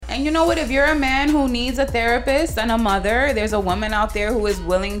And you know what? If you're a man who needs a therapist and a mother, there's a woman out there who is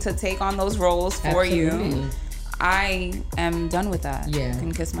willing to take on those roles for you. I am done with that. Yeah. You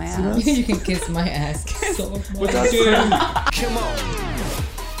can kiss my ass. You can kiss my ass. So Come on.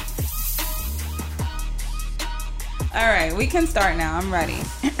 All right, we can start now. I'm ready.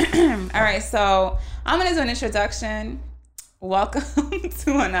 All right, so I'm going to do an introduction. Welcome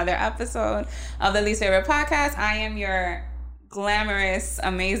to another episode of the Least Favorite Podcast. I am your glamorous,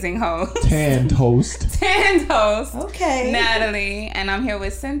 amazing host. Tanned host. Okay. Natalie. And I'm here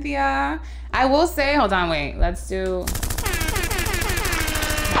with Cynthia. I will say, hold on, wait. Let's do...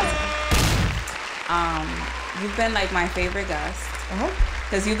 You've been like my favorite guest.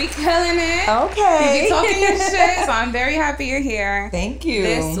 Because you be killing it. Okay. You be talking your shit. So I'm very happy you're here. Thank you.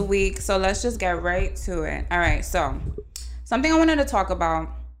 This week. So let's just get right to it. All right. So something I wanted to talk about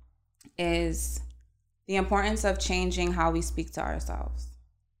is the importance of changing how we speak to ourselves.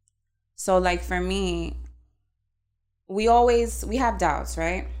 So like for me, we have doubts,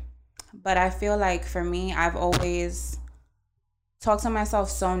 right? But I feel like for me, I've always talked to myself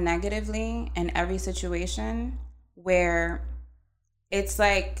so negatively in every situation where it's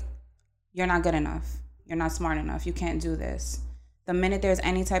like, you're not good enough. You're not smart enough. You can't do this. The minute there's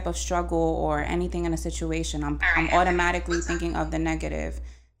any type of struggle or anything in a situation, I'm automatically thinking of the negative,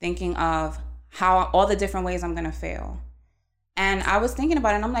 thinking of how all the different ways I'm going to fail. And I was thinking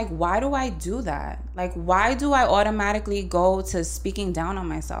about it and I'm like, why do I do that? Like, why do I automatically go to speaking down on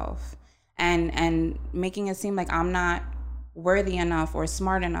myself and making it seem like I'm not worthy enough or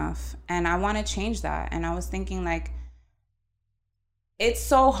smart enough? And I want to change that. And I was thinking like, it's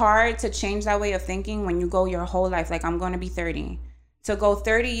so hard to change that way of thinking when you go your whole life. Like, I'm going to be 30. To go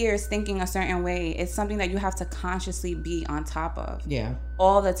 30 years thinking a certain way, it's something that you have to consciously be on top of. Yeah.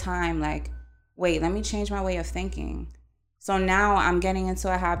 All the time. Like, wait, let me change my way of thinking. So now I'm getting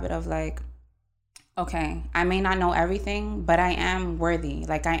into a habit of like, okay, I may not know everything, but I am worthy.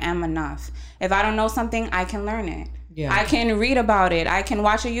 Like, I am enough. If I don't know something, I can learn it. Yeah. I can read about it. I can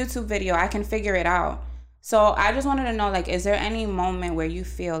watch a YouTube video. I can figure it out. So I just wanted to know, like, is there any moment where you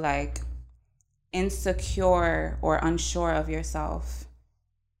feel like insecure or unsure of yourself?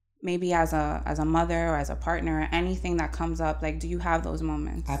 Maybe as a mother or as a partner or anything that comes up, like, do you have those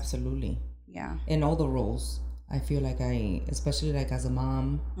moments? Absolutely. Yeah. In all the roles, I feel like especially like as a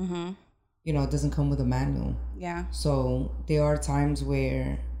mom, you know, it doesn't come with a manual. Yeah. So there are times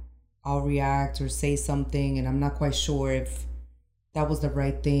where I'll react or say something and I'm not quite sure if that was the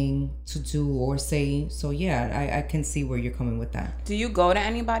right thing to do or say. So yeah, I can see where you're coming with that. Do you go to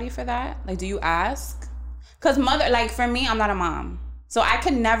anybody for that? Like, do you ask? Because mother, like for me, I'm not a mom. So I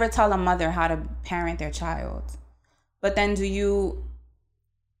could never tell a mother how to parent their child. But then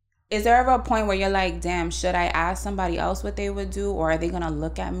is there ever a point where you're like, damn, should I ask somebody else what they would do? Or are they going to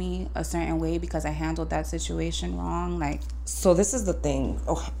look at me a certain way because I handled that situation wrong? Like, so this is the thing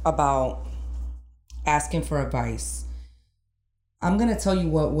about asking for advice. I'm going to tell you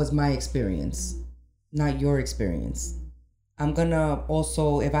what was my experience, not your experience. I'm going to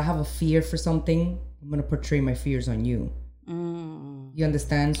also, if I have a fear for something, I'm going to portray my fears on you. You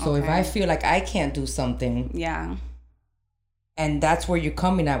understand? So if I feel like I can't do something, and that's where you're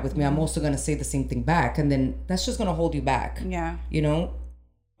coming at with me, I'm also going to say the same thing back. And then that's just going to hold you back. Yeah. You know?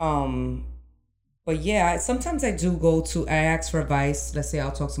 But yeah, sometimes I ask for advice. Let's say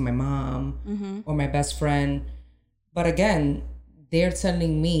I'll talk to my mom or my best friend. But again, they're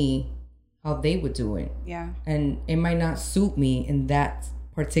telling me how they would do it. Yeah. And it might not suit me in that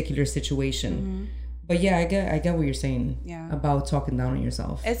particular situation. But yeah, I get what you're saying about talking down on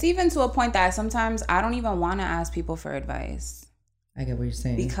yourself. It's even to a point that sometimes I don't even want to ask people for advice. I get what you're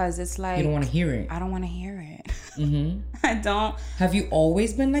saying. Because it's like, you don't want to hear it. I don't want to hear it. I don't. Have you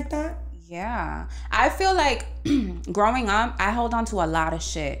always been like that? Yeah. I feel like growing up, I held on to a lot of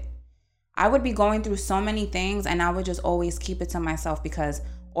shit. I would be going through so many things and I would just always keep it to myself because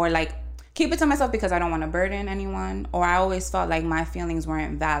I don't want to burden anyone, or I always felt like my feelings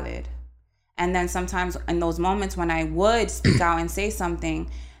weren't valid. And then sometimes in those moments when I would speak out and say something,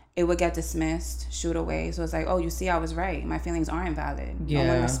 it would get dismissed, shoot away. So it's like, oh, you see, I was right. My feelings aren't valid. Yeah.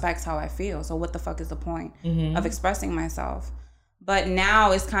 No one respects how I feel. So what the fuck is the point of expressing myself? But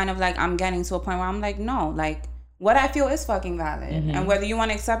now it's kind of like I'm getting to a point where I'm like, no, like what I feel is fucking valid. And whether you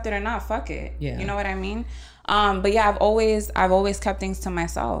want to accept it or not, fuck it. Yeah. You know what I mean? But yeah, I've always kept things to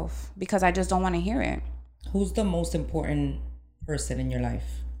myself because I just don't want to hear it. Who's the most important person in your life?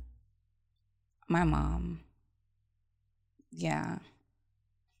 My mom. Yeah.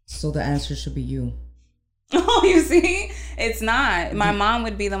 So the answer should be you. Oh, you see? It's not. My mom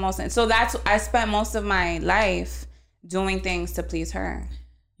would be the most. So I spent most of my life doing things to please her.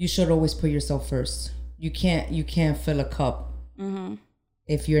 you should always put yourself first. You can't fill a cup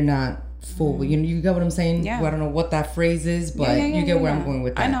if you're not full. You get what I'm saying? Yeah. Well, I don't know what that phrase is, but you get where I'm going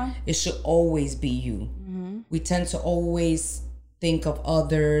with that. I know. It should always be you. We tend to always think of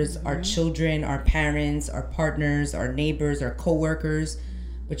others, our children, our parents, our partners, our neighbors, our coworkers,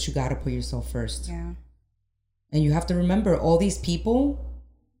 but you got to put yourself first. Yeah. And you have to remember, all these people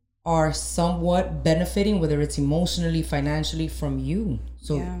are somewhat benefiting, whether it's emotionally, financially, from you.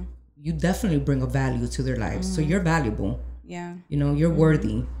 So you definitely bring a value to their lives. So you're valuable. Yeah. You know, you're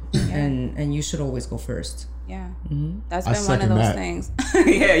worthy. And you should always go first. Yeah. That's I been one of those second that. things.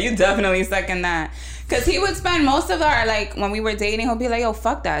 Yeah, you definitely second that. Because he would spend most of our, like, when we were dating, he'll be like, yo,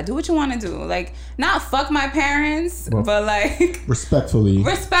 fuck that. Do what you want to do. Like, not fuck my parents, Well, but, like... Respectfully,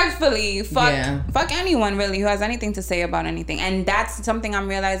 fuck anyone, really, who has anything to say about anything. And that's something I'm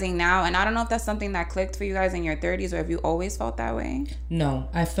realizing now. And I don't know if that's something that clicked for you guys in your 30s or if you always felt that way. No,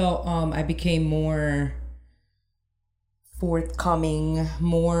 I felt I became more forthcoming,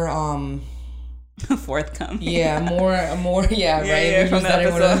 more Forthcoming. yeah, more yeah, right. Yeah, We from used that that in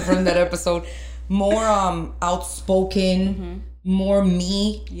episode. from that episode. More outspoken, more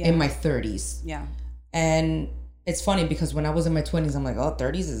me in my 30s. Yeah. And it's funny because when I was in my 20s, I'm like, oh,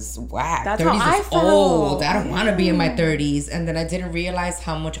 30s is whack. That's 30s how I is felt. old. I don't want to be in my 30s. And then I didn't realize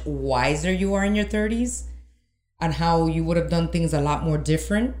how much wiser you are in your 30s and how you would have done things a lot more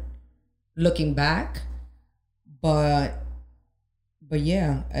different looking back. But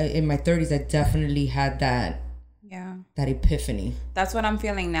yeah, in my 30s, I definitely had that epiphany. That's what I'm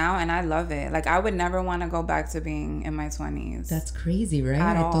feeling now, and I love it. Like, I would never want to go back to being in my 20s. That's crazy, right?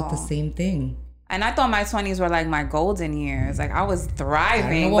 At I thought the all. same thing. And I thought my 20s were like my golden years. Like, I was thriving.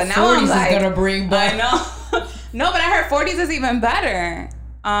 I don't know what but now 40s I'm like, is gonna bring, but I know. No, but I heard 40s is even better.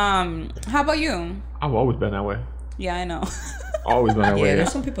 How about you? I've always been that way. Yeah, I know. Always been that way. yeah,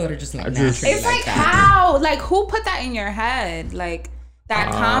 there's some people that are just like I just- naturally It's like that. how? Like, who put that in your head? Like, that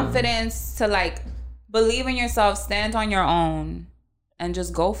confidence to, like, believe in yourself, stand on your own, and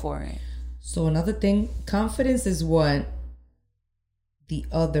just go for it. So another thing, confidence is what the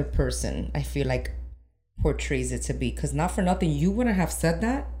other person, I feel like, portrays it to be. Because not for nothing, you wouldn't have said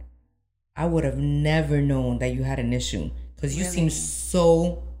that. I would have never known that you had an issue. Because you seem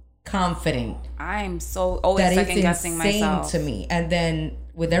so confident. I'm so always That second is guessing insane myself. to me. And then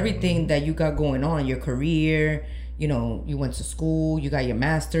with everything that you got going on, your career, you know, you went to school, you got your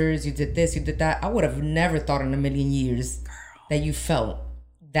master's, you did this, you did that. I would have never thought in a million years that you felt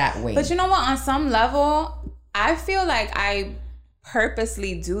that way. But you know what? On some level, I feel like I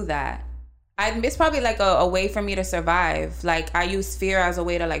purposely do that. It's probably like a way for me to survive. Like, I use fear as a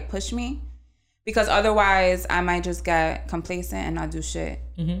way to, like, push me. Because otherwise, I might just get complacent and not do shit.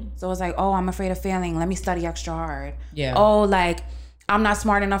 So it's like, oh, I'm afraid of failing. Let me study extra hard. Yeah. Oh, like, I'm not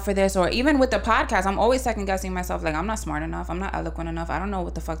smart enough for this. Or even with the podcast, I'm always second guessing myself. Like, I'm not smart enough. I'm not eloquent enough. I don't know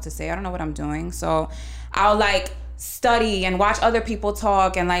what the fuck to say. I don't know what I'm doing. So I'll, like, study and watch other people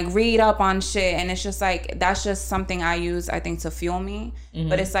talk and, like, read up on shit. And it's just like, that's just something I use, I think, to fuel me.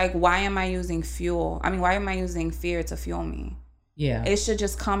 But it's like, why am I using why am I using fear to fuel me? Yeah. It should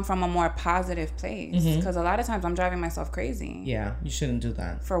just come from a more positive place. Because a lot of times I'm driving myself crazy. Yeah, you shouldn't do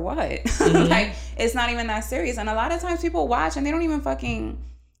that. For what? Like, it's not even that serious. And a lot of times people watch and they don't even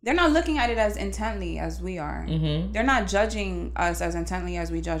they're not looking at it as intently as we are. They're not judging us as intently as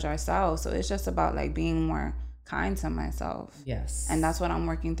we judge ourselves. So it's just about, like, being more kind to myself. Yes. And that's what I'm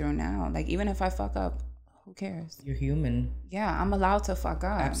working through now. Like, even if I fuck up, who cares? You're human. Yeah, I'm allowed to fuck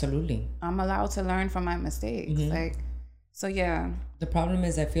up. Absolutely. I'm allowed to learn from my mistakes. Like, so yeah. The problem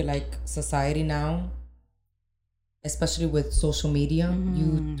is, I feel like society now, especially with social media,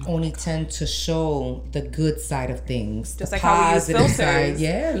 you only tend to show the good side of things. Just the like how we use filters. side.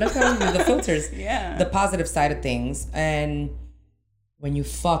 Yeah, look how we use the filters. Yeah. The positive side of things. And when you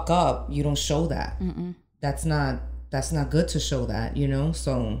fuck up, you don't show that. That's not good to show that, you know?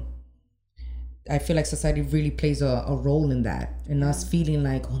 So I feel like society really plays a role in that. And us feeling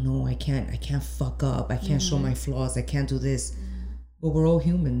like, oh no, I can't fuck up. I can't show my flaws. I can't do this. But we're all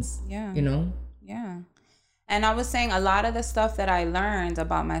humans. Yeah. You know? Yeah. And I was saying a lot of the stuff that I learned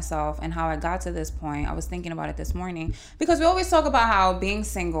about myself and how I got to this point, I was thinking about it this morning. Because we always talk about how being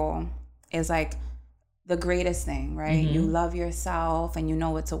single is, like, the greatest thing, right? You love yourself and you know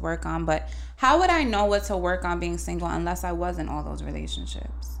what to work on. But how would I know what to work on being single unless I was in all those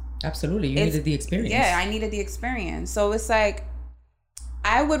relationships? Absolutely. You needed the experience. Yeah, I needed the experience. So it's like,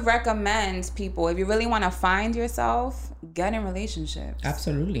 I would recommend people, if you really want to find yourself, get in relationships.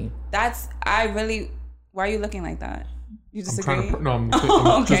 Absolutely. Why are you looking like that? You I'm disagree? trying to, no, I'm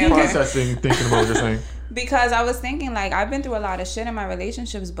Okay, just processing, thinking about what you're saying. Because I was thinking, like, I've been through a lot of shit in my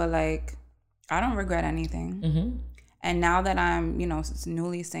relationships, but, like, I don't regret anything. Mm-hmm. And now that I'm, you know,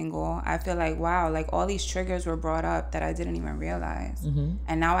 newly single, I feel like, wow, like, all these triggers were brought up that I didn't even realize. Mm-hmm.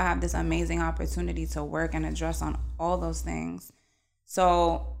 And now I have this amazing opportunity to work and address on all those things.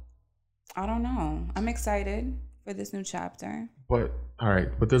 So, I don't know. I'm excited for this new chapter. But, all right.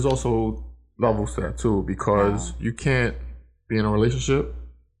 But there's also levels to that, too, because you can't be in a relationship,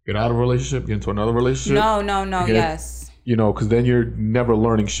 get out of a relationship, get into another relationship. No, yes. You know, because then you're never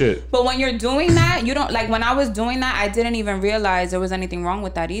learning shit. But when you're doing that, you don't, like, when I was doing that, I didn't even realize there was anything wrong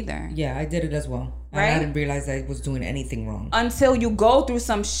with that either. Yeah, I did it as well. Right? And I didn't realize I was doing anything wrong. Until you go through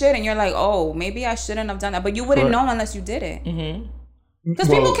some shit and you're like, oh, maybe I shouldn't have done that. But you wouldn't know unless you did it. Because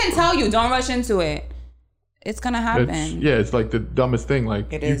people can tell you, don't rush into it. It's going to happen. It's like the dumbest thing.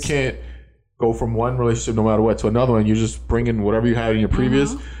 Like, It you is. can't go from one relationship no matter what to another one. You're just bringing whatever you had in your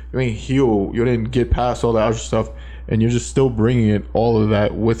previous. You ain't heal. You didn't get past all that other stuff. And you're just still bringing it, all of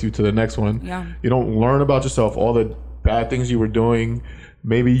that with you to the next one. Yeah. You don't learn about yourself, all the bad things you were doing.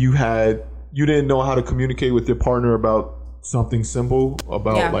 Maybe you didn't know how to communicate with your partner about something simple,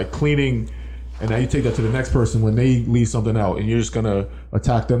 about like cleaning. And now you take that to the next person when they leave something out, and you're just going to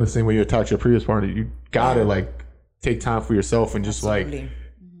attack them the same way you attacked your previous partner. You got to like take time for yourself and just like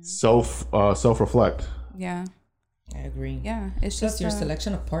self-reflect. Yeah. I agree. Yeah. It's Plus just your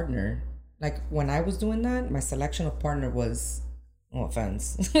selection of partner. Like when I was doing that, my selection of partner was, no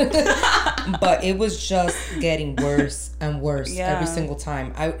offense, but it was just getting worse and worse every single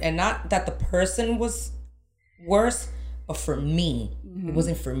time. And not that the person was worse, but for me, it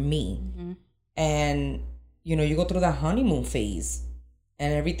wasn't for me. And you know, you go through that honeymoon phase,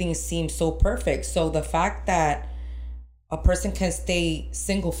 and everything seems so perfect. So the fact that a person can stay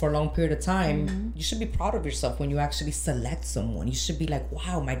single for a long period of time, you should be proud of yourself when you actually select someone. You should be like,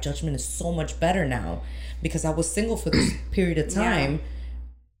 wow, my judgment is so much better now because I was single for this period of time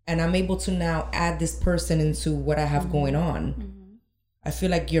and I'm able to now add this person into what I have going on. I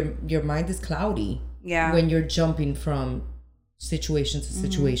feel like your mind is cloudy when you're jumping from situation to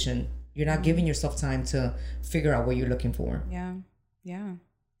situation. You're not giving yourself time to figure out what you're looking for. Yeah.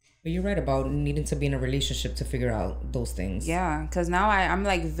 But you're right about needing to be in a relationship to figure out those things. Yeah, because now I'm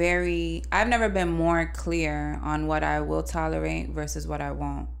like I've never been more clear on what I will tolerate versus what I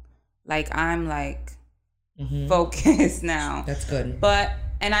won't. Like, I'm like focused now. That's good.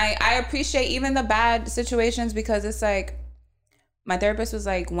 And I appreciate even the bad situations because it's like, my therapist was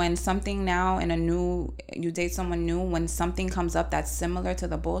like, when something now you date someone new, when something comes up that's similar to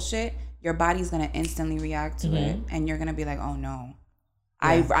the bullshit, your body's going to instantly react to it. And you're going to be like, oh no.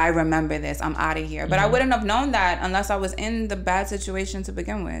 I remember this. I'm out of here. But I wouldn't have known that unless I was in the bad situation to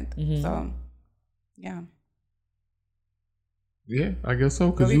begin with. So, yeah. Yeah, I guess so.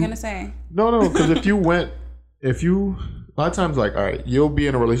 What were you going to say? No, because a lot of times, like, all right, you'll be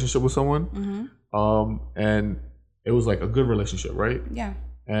in a relationship with someone, and it was like a good relationship, right? Yeah.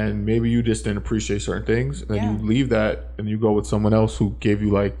 And maybe you just didn't appreciate certain things, and then you leave that and you go with someone else who gave you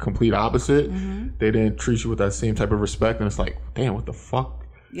like complete opposite. They didn't treat you with that same type of respect, and it's like, damn, what the fuck?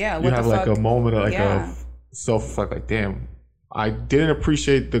 Yeah, you have like a moment of like a self-reflect, like, damn, I didn't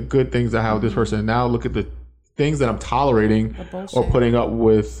appreciate the good things I have with this person, and now look at the things that I'm tolerating or putting up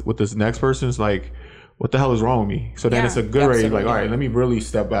with this next person. It's like, what the hell is wrong with me? So then it's a good rate, like, all right, let me really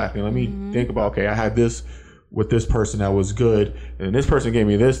step back and let me think about, okay, I had this with this person that was good, and this person gave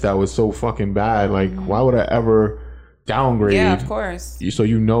me this that was so fucking bad. Like, why would I ever downgrade? Yeah, of course. So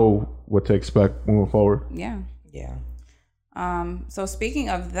you know what to expect moving forward. Yeah. Yeah. So speaking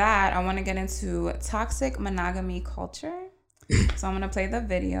of that, I want to get into toxic monogamy culture. So I'm going to play the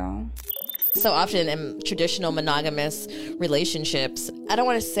video. So often in traditional monogamous relationships, I don't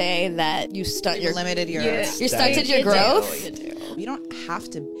want to say that you stunted your growth. You do. You don't have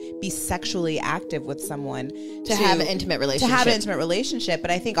to be sexually active with someone to have an intimate relationship. But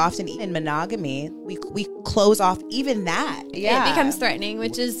I think often in monogamy, we close off even that. Yeah. It becomes threatening,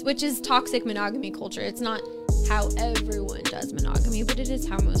 which is toxic monogamy culture. It's not how everyone does monogamy, but it is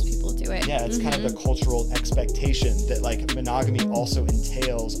how most people do it. Yeah, it's kind of the cultural expectation that like monogamy also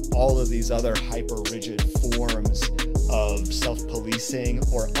entails all of these other hyper rigid forms of self-policing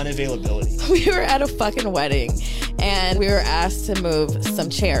or unavailability. We were at a fucking wedding and we were asked to move some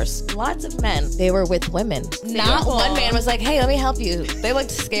chairs. Lots of men, they were with women. Not one man was like, hey, let me help you. They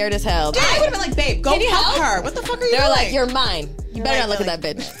looked scared as hell. I would have been like, babe, go help her. What the fuck are you doing? They're like, you're mine. You better not look at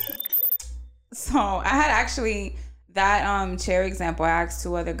that bitch. So I had actually that chair example. I asked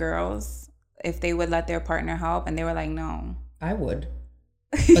 2 other girls if they would let their partner help, and they were like, no. I would.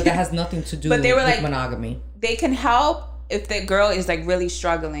 But that has nothing to do But they were with like, monogamy. They can help if the girl is like really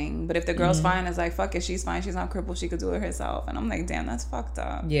struggling, but if the girl's fine, it's like, fuck it, she's fine, she's not crippled, she could do it herself. And I'm like, damn, that's fucked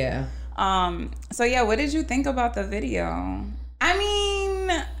up. Yeah. So yeah, what did you think about the video? I mean,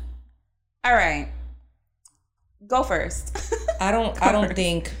 all right, go first. I don't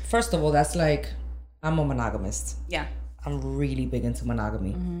think, first of all, that's like, I'm a monogamist. Yeah. I'm really big into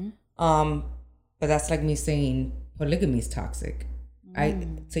monogamy. But that's like me saying polygamy is toxic.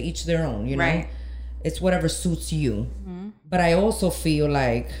 To each their own, you know? Right. It's whatever suits you. But I also feel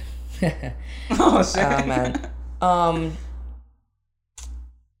like, Oh shit. man.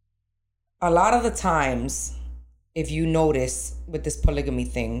 A lot of the times, if you notice with this polygamy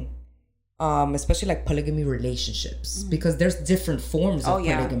thing, especially like polygamy relationships, because there's different forms of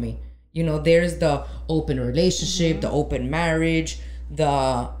polygamy. You know, there's the open relationship, the open marriage,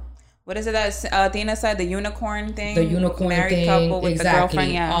 the... What is it that Athena said? The unicorn thing? The unicorn married thing, couple with exactly.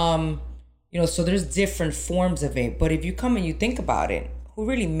 the girlfriend, yeah. You know, so there's different forms of it. But if you come and you think about it, who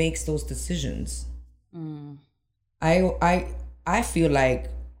really makes those decisions? I feel like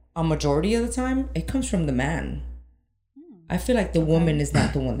a majority of the time, it comes from the man. I feel like the woman is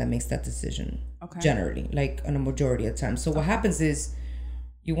not the one that makes that decision. Generally, like on a majority of the time. So what happens is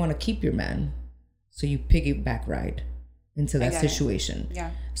you want to keep your man. So you piggyback ride into that situation.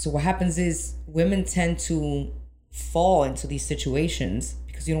 Yeah. So what happens is women tend to fall into these situations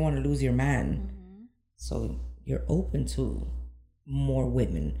because you don't want to lose your man. So you're open to more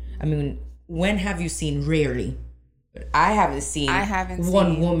women. I mean, when have you seen, rarely, but I haven't seen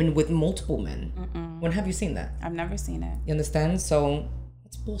one woman with multiple men. When have you seen that? I've never seen it. You understand? So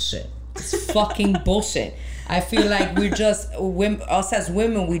it's bullshit. It's fucking bullshit. I feel like we're just, us as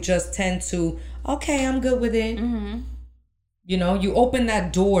women, we just tend to, okay, I'm good with it. You know, you open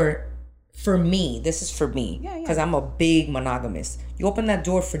that door, for me, this is for me, because I'm a big monogamist. You open that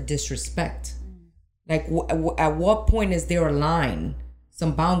door for disrespect. Like, at what point is there a line,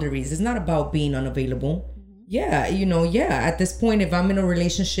 some boundaries? It's not about being unavailable. Yeah, you know, at this point, if I'm in a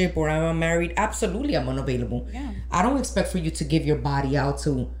relationship or I'm married, absolutely I'm unavailable. I don't expect for you to give your body out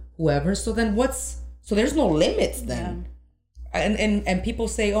to whoever. So then so there's no limits then. And people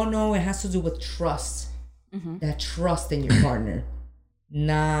say, oh no, it has to do with trust. That trust in your partner.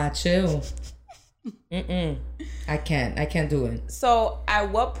 Nah, chill. I can't do it. So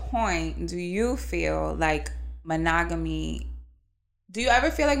at what point do you feel like monogamy, do you ever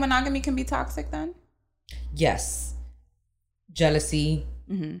feel like monogamy can be toxic then? Yes. Jealousy,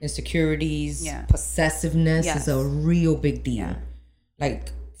 insecurities, possessiveness is a real big deal.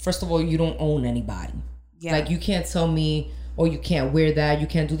 Like, first of all, you don't own anybody. Like, you can't tell me, oh, you can't wear that, you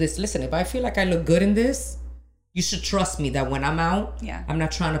can't do this. Listen, if I feel like I look good in this, you should trust me that when I'm out, I'm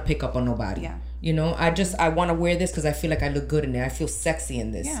not trying to pick up on nobody. You know, I want to wear this because I feel like I look good in it. I feel sexy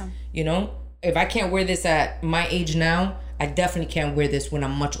in this. You know, if I can't wear this at my age now, I definitely can't wear this when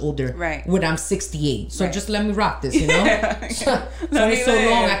I'm much older. When I'm 68. So just let me rock this, you know? It's only so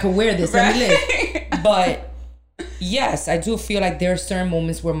long I can wear this. Let me live. But yes, I do feel like there are certain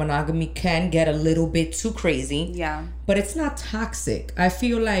moments where monogamy can get a little bit too crazy. But it's not toxic. I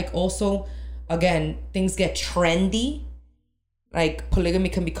feel like also, again, things get trendy. Like, polygamy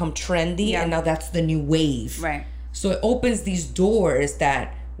can become trendy, and now that's the new wave. So it opens these doors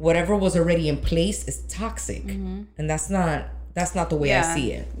that whatever was already in place is toxic. And that's not the way I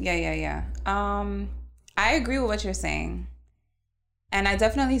see it. I agree with what you're saying. And I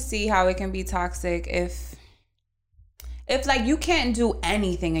definitely see how it can be toxic if like you can't do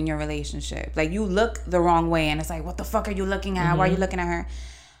anything in your relationship. Like, you look the wrong way and it's like, what the fuck are you looking at? Why are you looking at her?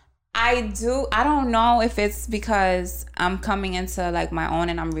 I don't know if it's because I'm coming into like my own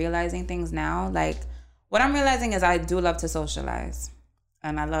and I'm realizing things now. Like, what I'm realizing is I do love to socialize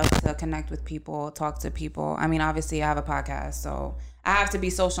and I love to connect with people, talk to people. I mean, obviously I have a podcast, so I have to be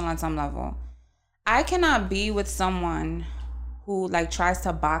social on some level. I cannot be with someone who like tries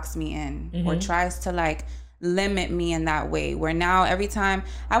to box me in or tries to like limit me in that way, where now every time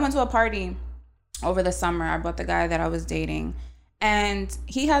I went to a party over the summer, I brought the guy that I was dating. And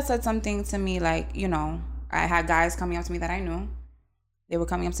he had said something to me like, you know, I had guys coming up to me that I knew. They were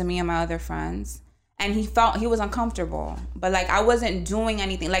coming up to me and my other friends. And he felt he was uncomfortable. But like, I wasn't doing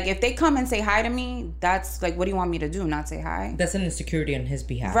anything. Like, if they come and say hi to me, that's like, what do you want me to do? Not say hi? That's an insecurity on his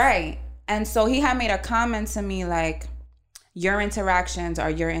behalf. Right. And so he had made a comment to me like, your interactions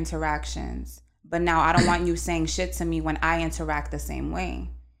are your interactions. But now I don't want you saying shit to me when I interact the same way.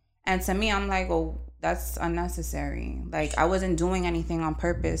 And to me, I'm like, well, that's unnecessary. Like, I wasn't doing anything on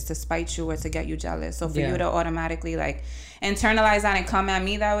purpose to spite you or to get you jealous. So for you to automatically like internalize that and come at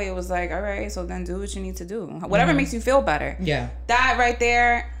me that way, it was like, all right, so then do what you need to do. Whatever makes you feel better. That right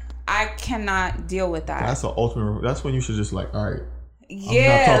there, I cannot deal with that. That's the ultimate. That's when you should just like, all right.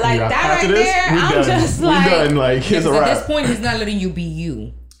 Yeah, like that right there. I'm just like, we done. Like, here's a wrap. At this point, he's not letting you be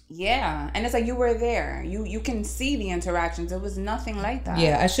you. Yeah, and it's like you were there. You can see the interactions. It was nothing like that.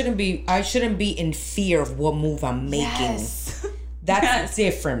 Yeah, I shouldn't be in fear of what move I'm making. Yes. That's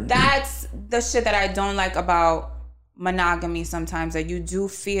different. That's the shit that I don't like about monogamy sometimes, that you do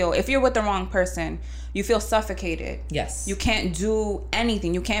feel, if you're with the wrong person, you feel suffocated. Yes. You can't do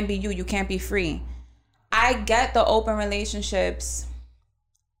anything. You can't be you. You can't be free. I get the open relationships.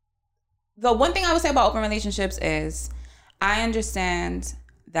 The one thing I would say about open relationships is I understand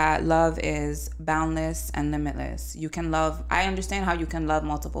that love is boundless and limitless. You can love, I understand how you can love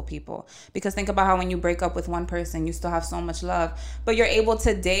multiple people, because think about how when you break up with one person, you still have so much love, but you're able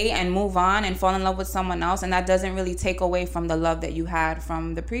to date and move on and fall in love with someone else, and that doesn't really take away from the love that you had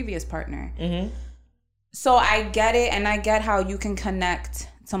from the previous partner. Mm-hmm. So I get it, and I get how you can connect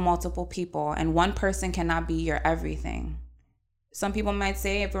to multiple people, and one person cannot be your everything. Some people might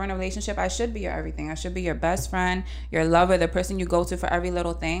say, if we're in a relationship, I should be your everything. I should be your best friend, your lover, the person you go to for every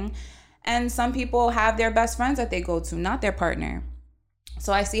little thing. And some people have their best friends that they go to, not their partner.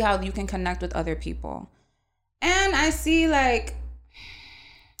 So I see how you can connect with other people. And I see, like,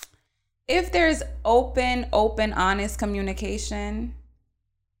 if there's open, honest communication,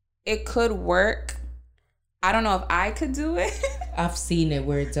 it could work. I don't know if I could do it. I've seen it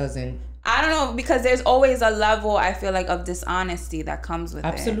where it doesn't. I don't know, because there's always a level, I feel like, of dishonesty that comes with it.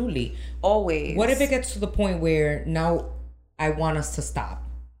 Absolutely. Always. What if it gets to the point where now I want us to stop?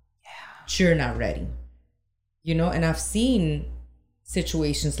 Yeah. You're not ready. You know, and I've seen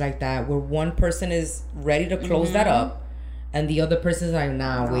situations like that where one person is ready to close that up and the other person's like,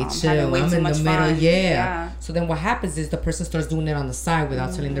 nah, wait, chill. I'm in the middle. Yeah. So then what happens is the person starts doing it on the side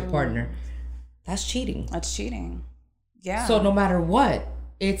without telling their partner. That's cheating. That's cheating. Yeah. So no matter what,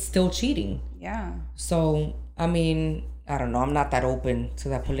 it's still cheating. Yeah. So, I mean, I don't know. I'm not that open to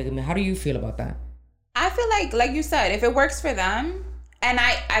that polygamy. How do you feel about that? I feel like you said, if it works for them, and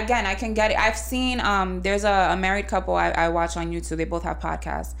I can get it. I've seen, there's a married couple I watch on YouTube. They both have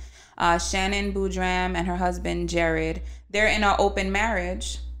podcasts. Shannon Boudram and her husband, Jared. They're in an open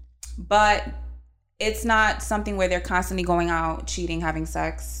marriage, but it's not something where they're constantly going out, cheating, having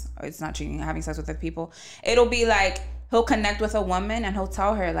sex. It's not cheating, having sex with other people. It'll be like, he'll connect with a woman and he'll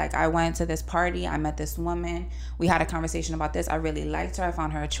tell her, like, I went to this party, I met this woman, we had a conversation about this, I really liked her, I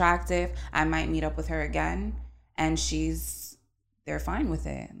found her attractive, I might meet up with her again. And they're fine with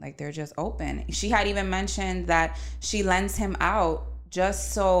it. Like, they're just open. She had even mentioned that she lends him out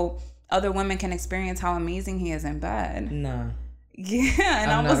just so other women can experience how amazing he is in bed. Nah. Yeah,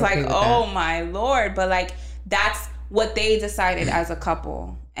 and I was like, oh my Lord. But like, that's what they decided as a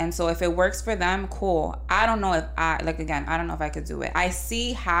couple. And so if it works for them, cool. I don't know if I don't know if I could do it. I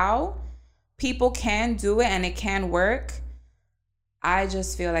see how people can do it and it can work. I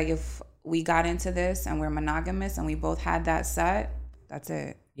just feel like if we got into this and we're monogamous and we both had that set, that's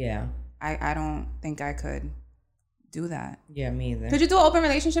it. Yeah. I don't think I could do that. Yeah, me either. Could you do an open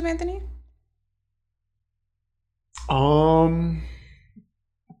relationship, Anthony?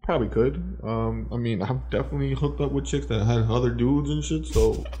 Probably could. I mean, I've definitely hooked up with chicks that had other dudes and shit,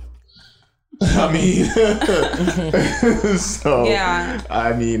 so I mean so yeah.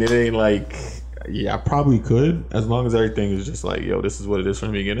 I mean, it ain't like, yeah, I probably could, as long as everything is just like, yo, this is what it is from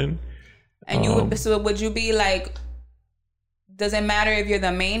the beginning. And would you be like, does it matter if you're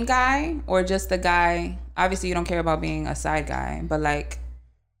the main guy or just the guy? Obviously you don't care about being a side guy, but like,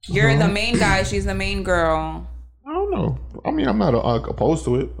 you're the main guy, she's the main girl. I don't know. I mean, I'm not opposed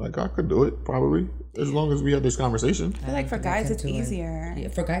to it. Like, I could do it, probably, as long as we have this conversation. I feel like for guys it's easier. Yeah,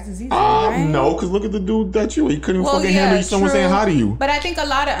 for guys it's easier, right? No, because look at the dude that he couldn't even fucking handle someone saying hi to you. But I think a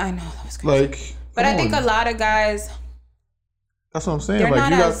lot of, I know, that was crazy. Like, but I think a lot of guys, that's what I'm saying. They're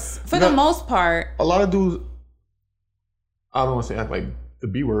like, not for the most part. A lot of dudes, I don't want to say act like the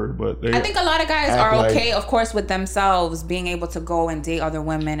B word, but I think a lot of guys are okay, of course, with themselves being able to go and date other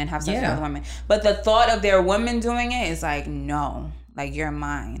women and have sex with other women. But the thought of their women doing it is like, no, like, you're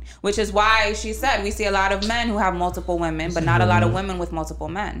mine. Which is why she said we see a lot of men who have multiple women, but not a lot of women with multiple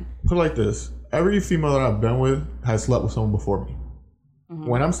men. Put it like this: every female that I've been with has slept with someone before me. Mm-hmm.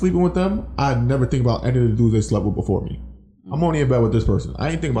 When I'm sleeping with them, I never think about any of the dudes they slept with before me. Mm-hmm. I'm only in bed with this person. I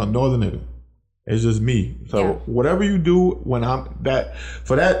ain't thinking about no other nigga. It's just me. So whatever you do when I'm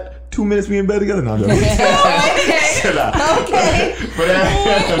for that 2 minutes we in bed together, no, I'm joking. Okay. For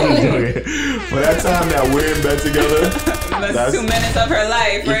that time that we're in bed together, that's 2 minutes of her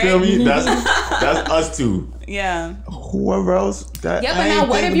life, right? You feel me? That's us two. Yeah. Whoever else. But now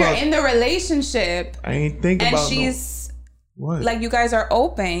what if you're in the relationship? I ain't thinking about. And she's What? Like, you guys are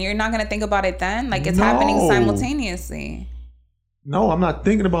open. You're not going to think about it then? Like, it's happening simultaneously. No, I'm not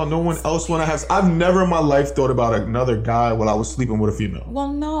thinking about no one else when I've never in my life thought about another guy while I was sleeping with a female. Well,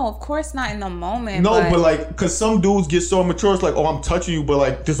 no, of course not in the moment. No, but like, because some dudes get so immature, it's like, oh, I'm touching you, but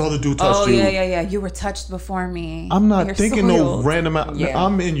like, this other dude touched you. Oh, yeah. You were touched before me. I'm not thinking no random,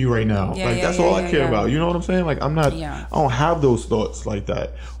 I'm in you right now. Like, that's all I care about. You know what I'm saying? Like, I'm not, I don't have those thoughts like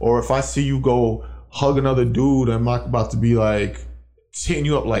that. Or if I see you go hug another dude, I'm not about to be like, hitting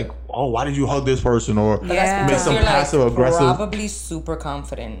you up like, oh, why did you hug this person? Or make some passive aggressive. Probably super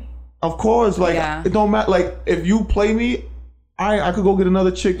confident. Of course, like it don't matter. Like if you play me, I could go get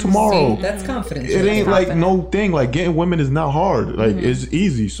another chick tomorrow. See, that's confidence. It ain't like no thing. Like getting women is not hard. Like it's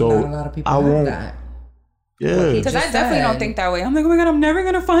easy. So not a lot of people have that. Yeah, because I definitely don't think that way. I'm like, oh my god, I'm never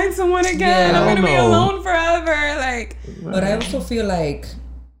gonna find someone again. I'm gonna be alone forever. Like, but I also feel like,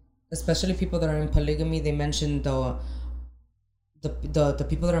 especially people that are in polygamy, they mentioned the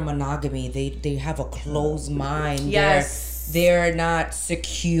people that are monogamy, they have a closed mind. Yes, they're not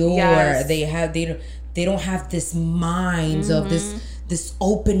secure. Yes. They don't have this mind of this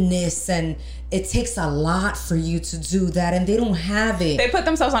openness, and it takes a lot for you to do that, and they don't have it. They put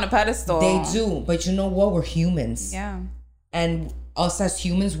themselves on a pedestal. They do, but you know what? We're humans. Yeah, and us as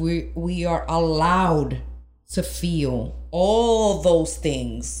humans, we are allowed to feel all those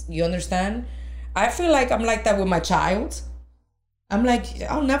things. You understand? I feel like I'm like that with my child. I'm like,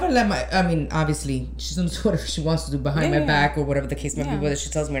 I'll never let obviously, she's going to do whatever she wants to do behind my back or whatever the case may be, whether she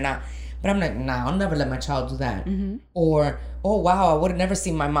tells me or not. But I'm like, nah, I'll never let my child do that. Or, oh, wow, I would have never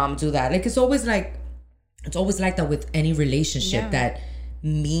seen my mom do that. Like, it's always like that with any relationship that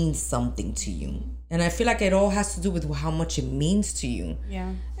means something to you. And I feel like it all has to do with how much it means to you.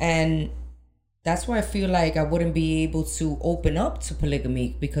 Yeah. And that's why I feel like I wouldn't be able to open up to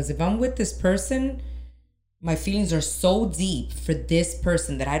polygamy, because if I'm with this person, my feelings are so deep for this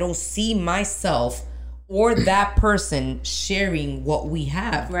person that I don't see myself or that person sharing what we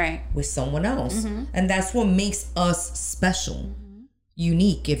have with someone else. And that's what makes us special,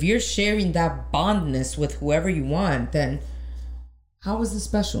 unique. If you're sharing that bondness with whoever you want, then how is it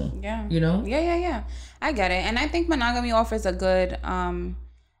special? Yeah. You know? Yeah. I get it. And I think monogamy offers a good,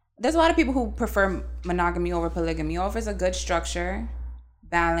 there's a lot of people who prefer monogamy over polygamy. It offers a good structure,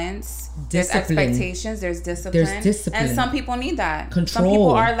 balance, there's expectations, there's discipline, and some people need that. Control. Some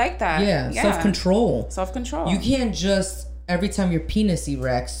people are like that. Yeah. Self-control. You can't just every time your penis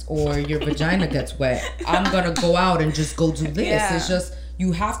erects or your vagina gets wet, I'm gonna go out and just go do this. It's just,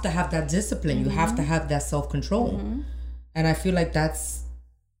 you have to have that discipline. You have to have that self-control. And I feel like that's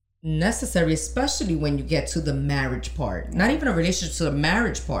necessary, especially when you get to the marriage part. Not even a relationship, to the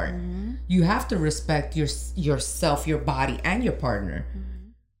marriage part. You have to respect yourself, your body, and your partner.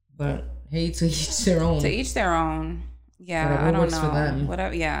 But hey, to each their own. To each their own. Yeah, whatever I don't works know. For them.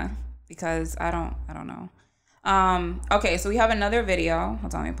 Whatever. Yeah, because I don't know. Okay, so we have another video.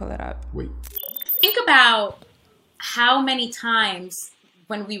 Hold on, let me pull it up. Wait. Think about how many times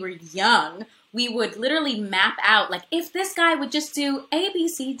when we were young, we would literally map out, like, if this guy would just do A, B,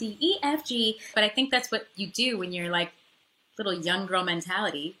 C, D, E, F, G. But I think that's what you do when you're like little young girl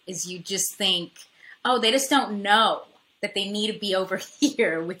mentality, is you just think, oh, they just don't know that they need to be over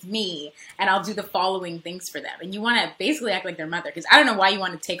here with me, and I'll do the following things for them. And you want to basically act like their mother, because I don't know why you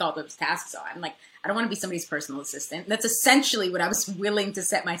want to take all those tasks on. Like, I don't want to be somebody's personal assistant. That's essentially what I was willing to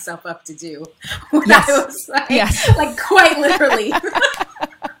set myself up to do when I was like, like quite literally.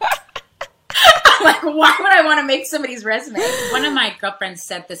 Like, why would I want to make somebody's resume? One of my girlfriends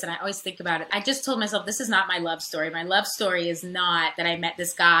said this, and I always think about it. I just told myself, this is not my love story. My love story is not that I met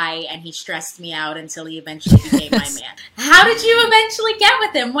this guy and he stressed me out until he eventually became my man. How did you eventually get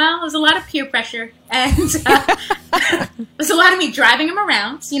with him? Well, there's a lot of peer pressure, and there's a lot of me driving him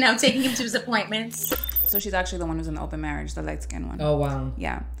around, you know, taking him to his appointments. So she's actually the one who's in the open marriage, the light-skinned one. Oh, wow.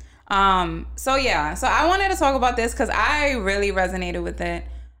 Yeah. So I wanted to talk about this because I really resonated with it.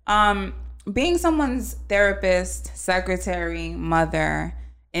 Being someone's therapist, secretary, mother,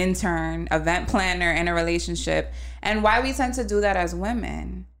 intern, event planner in a relationship, and why we tend to do that as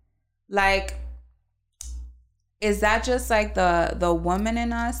women. Like, is that just like the woman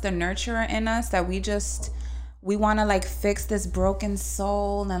in us, the nurturer in us, that we want to like fix this broken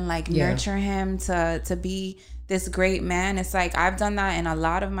soul and like nurture him to be this great man? It's like, I've done that in a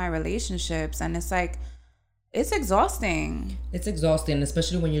lot of my relationships, and it's like, it's exhausting. It's exhausting,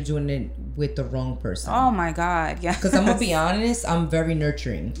 especially when you're doing it with the wrong person. Oh my God, yeah. Because I'm going to be honest, I'm very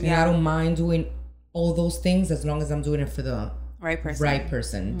nurturing. And I don't mind doing all those things as long as I'm doing it for the right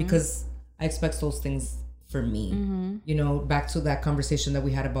person. Because I expect those things for me. You know, back to that conversation that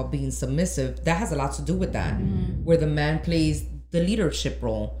we had about being submissive, that has a lot to do with that, where the man plays the leadership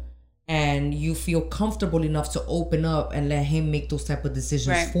role and you feel comfortable enough to open up and let him make those type of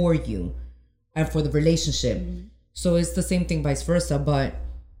decisions for you and for the relationship. So it's the same thing vice versa. But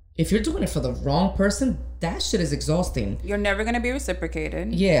if you're doing it for the wrong person, that shit is exhausting. You're never going to be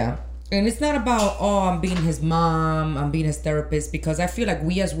reciprocated. Yeah. And it's not about, oh, I'm being his mom, I'm being his therapist, because I feel like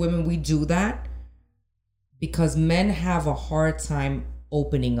we as women, we do that because men have a hard time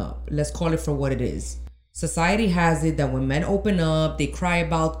opening up. Let's call it for what it is. Society has it that when men open up, they cry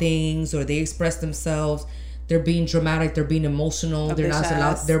about things or they express themselves, they're being dramatic, they're being emotional, they're not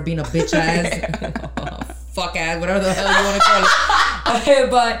allowed, they're being a bitch ass, fuck ass, whatever the hell you want to call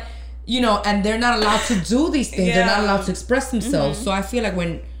it. But, you know, and they're not allowed to do these things. They're not allowed to express themselves. So I feel like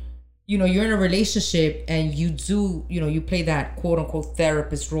when, you know, you're in a relationship and you do, you know, you play that quote unquote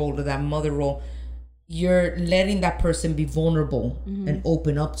therapist role or that mother role, you're letting that person be vulnerable and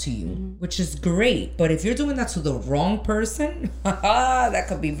open up to you, which is great. But if you're doing that to the wrong person, that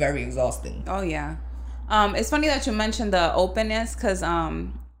could be very exhausting. Oh, yeah. It's funny that you mentioned the openness because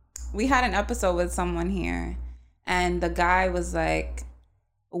we had an episode with someone here and the guy was like,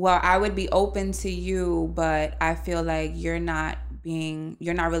 well, I would be open to you, but I feel like you're not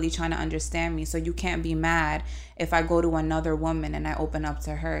really trying to understand me. So you can't be mad if I go to another woman and I open up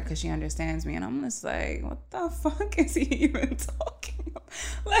to her because she understands me. And I'm just like, what the fuck is he even talking about?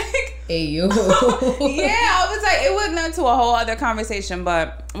 Like, hey, yo. Yeah, I was like, it went into a whole other conversation,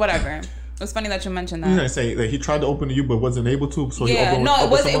 but whatever. It's funny that you mentioned that. You know, say that he tried to open to you but wasn't able to. So yeah, he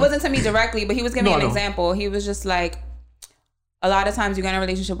it wasn't to me directly, but he was giving me an example. He was just like, a lot of times you get in a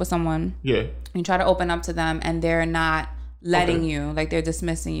relationship with someone. Yeah. You try to open up to them and they're not letting you, like they're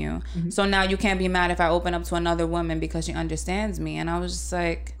dismissing you. So now you can't be mad if I open up to another woman because she understands me. And I was just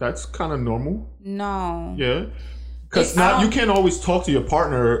like, that's kind of normal. No. Yeah. Because now you can't always talk to your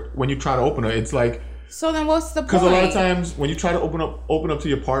partner when you try to open her. It's like, so then what's the point? Because a lot of times when you try to open up to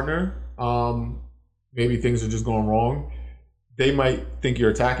your partner, maybe things are just going wrong. They might think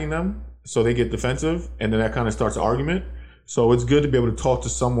you're attacking them, so they get defensive, and then that kind of starts an argument. So it's good to be able to talk to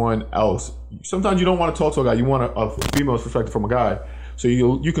someone else. Sometimes you don't want to talk to a guy. You want a female's perspective from a guy. So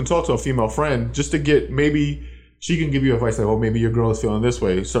you can talk to a female friend just to get, maybe she can give you advice like, oh, maybe your girl is feeling this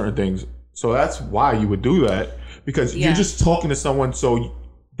way, certain things. So that's why you would do that, because you're just talking to someone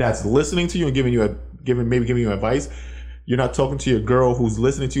that's listening to you and giving you advice. You're not talking to your girl who's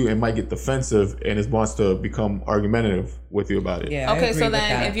listening to you and might get defensive and wants to become argumentative with you about it. Yeah. Okay, so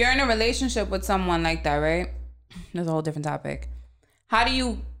then if you're in a relationship with someone like that, right? That's a whole different topic. How do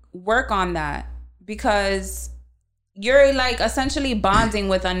you work on that? Because you're like essentially bonding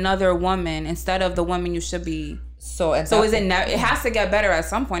with another woman instead of the woman you should be. So is it has to get better at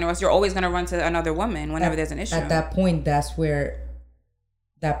some point, or else you're always going to run to another woman whenever there's an issue. At that point, that's where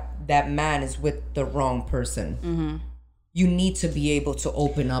that man is with the wrong person. You need to be able to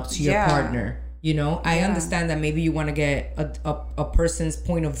open up to your partner. You know, I understand that maybe you want to get a person's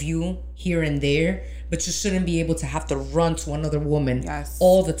point of view here and there, but you shouldn't be able to have to run to another woman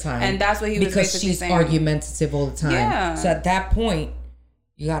all the time. And that's what he was because basically she's saying. Argumentative all the time. Yeah. So at that point,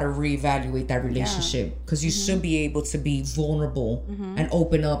 you got to reevaluate that relationship, because you should be able to be vulnerable and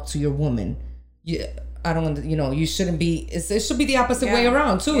open up to your woman. I don't, you shouldn't be, it should be the opposite way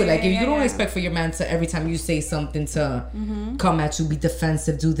around too. Like if you don't expect for your man to, every time you say something, to come at you, be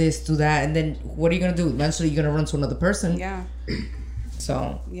defensive, do this, do that. And then what are you going to do? Eventually you're going to run to another person. Yeah.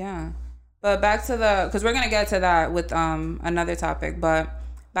 So. Yeah. But back to because we're going to get to that with another topic, but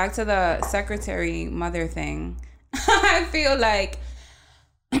back to the secretary mother thing. I feel like,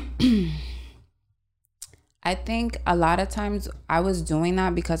 I think a lot of times I was doing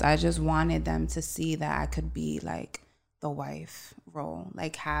that because I just wanted them to see that I could be like the wife role,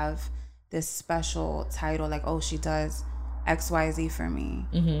 like have this special title, like, oh, she does XYZ for me.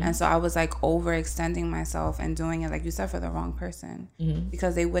 And so I was like overextending myself and doing it, like you said, for the wrong person,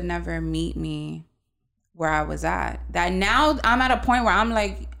 because they would never meet me where I was at. That now I'm at a point where I'm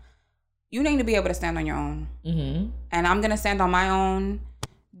like, you need to be able to stand on your own. And I'm going to stand on my own.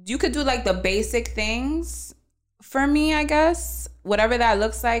 You could do like the basic things for me, I guess. Whatever that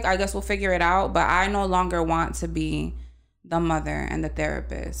looks like, I guess we'll figure it out. But I no longer want to be the mother and the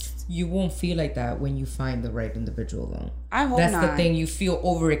therapist. You won't feel like that when you find the right individual, though. I hope that's not. the thing. You feel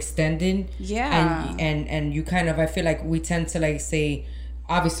overextended. Yeah. And you kind of, I feel like we tend to like say,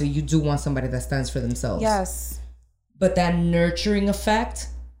 obviously you do want somebody that stands for themselves. Yes. But that nurturing effect,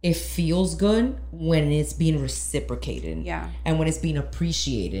 it feels good when it's being reciprocated. Yeah. And when it's being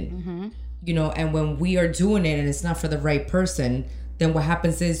appreciated. And when we are doing it and it's not for the right person, then what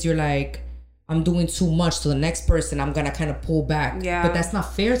happens is you're like, I'm doing too much to the next person, I'm gonna kind of pull back. Yeah. But that's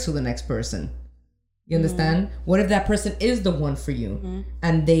not fair to the next person. You understand? What if that person is the one for you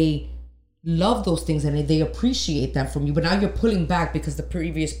and they love those things and they appreciate that from you, but now you're pulling back because the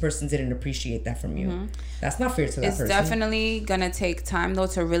previous person didn't appreciate that from you? That's not fair to that person. It's definitely gonna take time though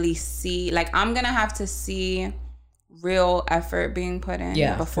to really see. Like, I'm gonna have to see real effort being put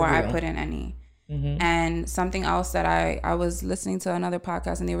in before I put in any. And something else that I was listening to another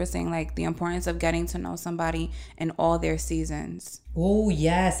podcast and they were saying like the importance of getting to know somebody in all their seasons. Oh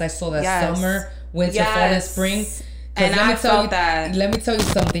yes, I saw that. Summer, winter, fall, and spring. And I felt that. Let me tell you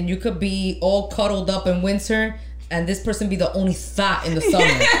something. You could be all cuddled up in winter, and this person be the only thought in the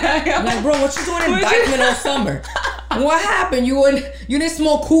summer. Like, bro, what you doing in Dykeman all summer? What happened? You didn't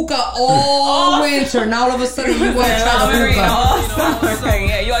smoke hookah all winter. Now all of a sudden you want to try the hookah.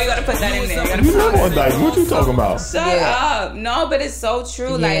 Yeah, you gotta put that in there. You live on Dykeman. What you talking about? Shut up. No, but it's so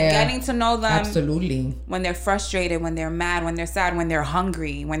true. Like, getting to know them. Absolutely. When they're frustrated, when they're mad, when they're sad, when they're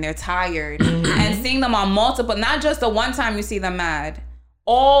hungry, when they're tired. And seeing them on multiple, not just the one time you see them mad,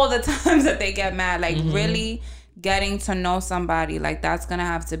 all the times that they get mad. Like, really getting to know somebody, like, that's gonna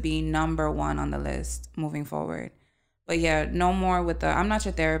have to be number one on the list moving forward. But yeah, no more with the, I'm not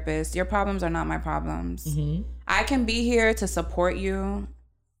your therapist. Your problems are not my problems. I can be here to support you,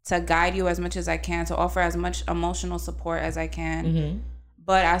 to guide you as much as I can, to offer as much emotional support as I can.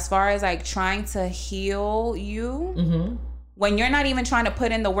 But as far as like trying to heal you, when you're not even trying to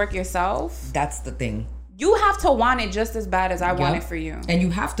put in the work yourself, that's the thing. You have to want it just as bad as I want it for you. And you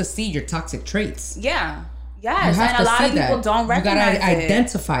have to see your toxic traits. Yeah. Yes. And a lot of people don't recognize it. You gotta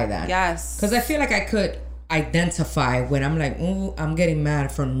identify that. Yes. Because I feel like I could identify when I'm like, oh, I'm getting mad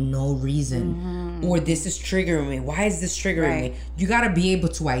for no reason, or this is triggering me. Why is this triggering me? You got to be able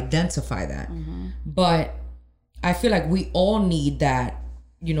to identify that. But I feel like we all need that,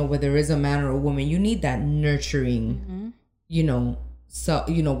 you know, whether it's a man or a woman, you need that nurturing, you know, so,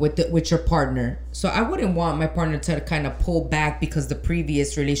 you know, with your partner. So I wouldn't want my partner to kind of pull back because the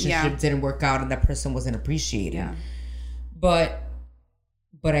previous relationship didn't work out and that person wasn't appreciated. But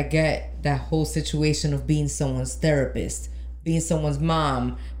I get that whole situation of being someone's therapist, being someone's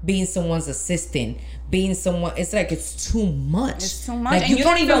mom, being someone's assistant, being someone. It's like it's too much. It's too much. Like, and you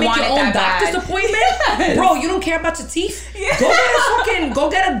don't even make your own doctor's appointment, bro. You don't care about your teeth. Go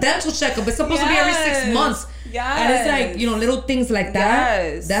get a dental checkup. It's supposed to be every 6 months. And it's like, you know, little things like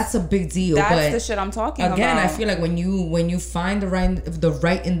that. That's a big deal. That's the shit I'm talking about. Again, I feel like when you find the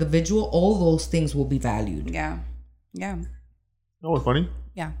right individual, all those things will be valued. Yeah. You know what's funny?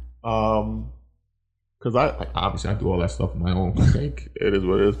 Yeah. Because I obviously I do all that stuff on my own. Like, it is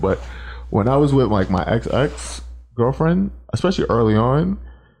what it is. But when I was with like my ex girlfriend, especially early on,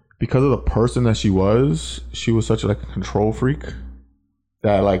 because of the person that she was such like a control freak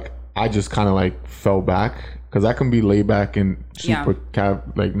that like I just kind of like fell back, because I can be laid back and super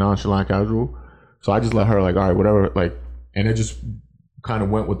like nonchalant, casual. So I just let her like, all right, whatever, like, and it just kind of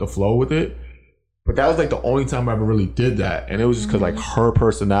went with the flow with it. But that was like the only time I ever really did that, and it was just because like her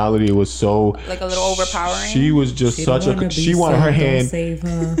personality was so like a little overpowering. She was just such a. She wanted her hand,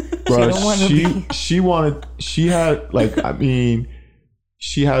 bro. She had like, I mean,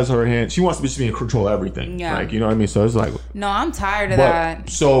 she has her hand. She wants to just be in control of everything. Yeah, like, you know what I mean. So it's like, no, I'm tired of that.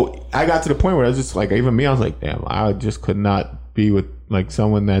 So I got to the point where I was just like, even me, I was like, damn, I just could not be with like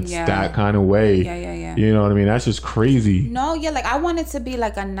someone that's that kind of way. Yeah. You know what I mean? That's just crazy. No, like I want it to be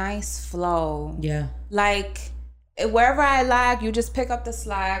like a nice flow. Yeah. Like wherever I lag, you just pick up the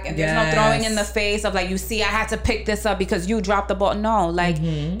slack, and there's no throwing in the face of like, you see, I had to pick this up because you dropped the ball. No, like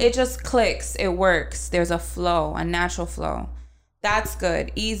it just clicks. It works. There's a flow, a natural flow. That's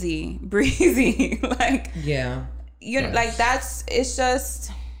good. Easy, breezy. Like, like it's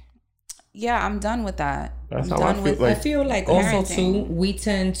just, I'm done with that. That's I'm how done I feel. with I feel like also parenting. too, we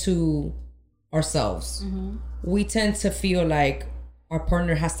tend to ourselves. We tend to feel like our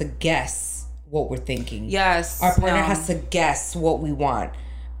partner has to guess what we're thinking. Yes. Our partner has to guess what we want.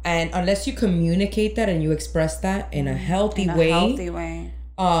 And unless you communicate that and you express that in a healthy way,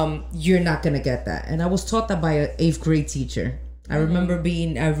 you're not gonna get that. And I was taught that by an 8th grade teacher. I remember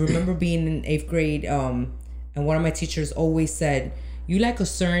being in 8th grade, and one of my teachers always said, you like a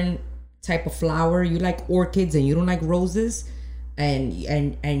certain type of flower, you like orchids and you don't like roses, and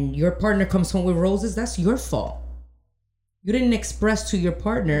your partner comes home with roses, that's your fault. You didn't express to your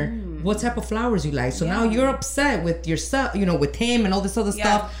partner what type of flowers you like. So now you're upset with yourself, you know, with him and all this other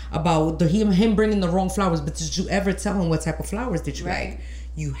stuff about him bringing the wrong flowers. But did you ever tell him what type of flowers did you like?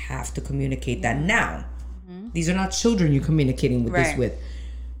 You have to communicate that now. These are not children you're communicating with this with.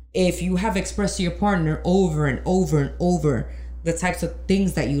 If you have expressed to your partner over and over and over the types of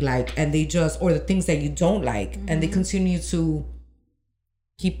things that you like, and they just, or the things that you don't like, and they continue to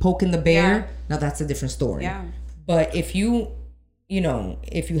keep poking the bear, now that's a different story. Yeah. But if you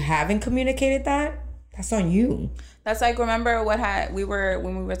haven't communicated that, that's on you. That's like, remember when we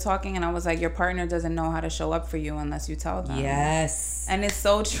were talking and I was like, your partner doesn't know how to show up for you unless you tell them. Yes. And it's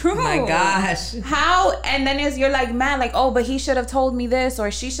so true. Oh my gosh. How? And then you're like, man, like, oh, but he should have told me this,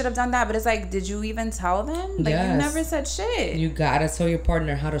 or she should have done that. But it's like, did you even tell them? Like, you never said shit. You gotta tell your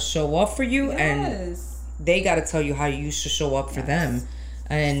partner how to show up for you, and they gotta tell you how you should show up for them.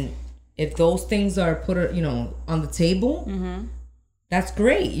 And if those things are put, on the table, that's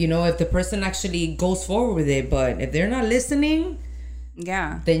great. If the person actually goes forward with it, but if they're not listening,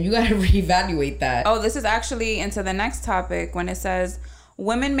 then you gotta reevaluate that. Oh, this is actually into the next topic when it says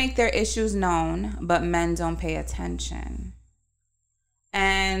women make their issues known, but men don't pay attention.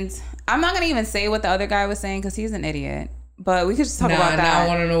 And I'm not gonna even say what the other guy was saying because he's an idiot. But we could just talk about that. Now I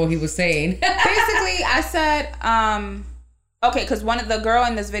want to know what he was saying. Basically, I said, okay, because one of the girl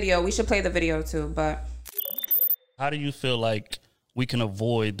in this video, we should play the video too, but. How do you feel like we can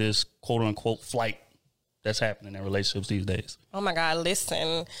avoid this quote unquote flight that's happening in relationships these days? Oh my God,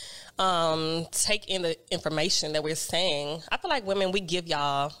 listen, take in the information that we're saying. I feel like women, we give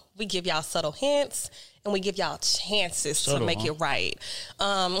y'all subtle hints and we give y'all chances to make it right.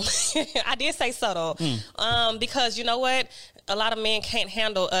 I did say subtle, because you know what? A lot of men can't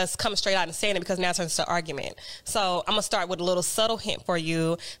handle us coming straight out and saying it because now it turns into an argument. So I'm going to start with a little subtle hint for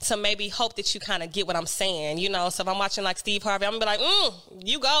you to maybe hope that you kind of get what I'm saying. So if I'm watching like Steve Harvey, I'm going to be like,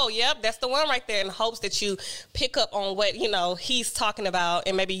 you go. Yep, that's the one right there, in hopes that you pick up on what, he's talking about,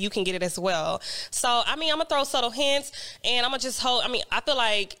 and maybe you can get it as well. So, I'm going to throw subtle hints, and I'm going to just hold, I feel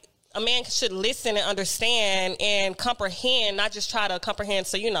like a man should listen and understand and comprehend, not just try to comprehend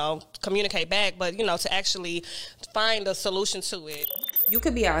so, communicate back, but, to actually find a solution to it. You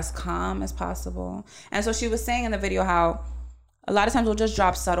could be as calm as possible. And so she was saying in the video how a lot of times we'll just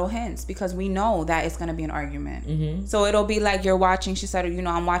drop subtle hints because we know that it's going to be an argument. Mm-hmm. So it'll be like you're watching, she said,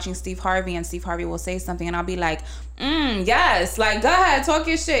 I'm watching Steve Harvey, and Steve Harvey will say something and I'll be like, yes, like, go ahead, talk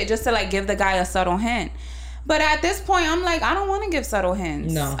your shit, just to like give the guy a subtle hint. But at this point, I'm like, I don't want to give subtle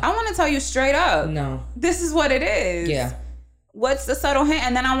hints. No. I want to tell you straight up. No. This is what it is. Yeah. What's the subtle hint?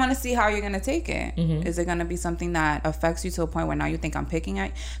 And then I want to see how you're going to take it. Mm-hmm. Is it going to be something that affects you to a point where now you think I'm picking at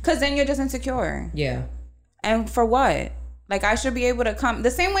you? Because then you're just insecure. Yeah. And for what? Like, I should be able to come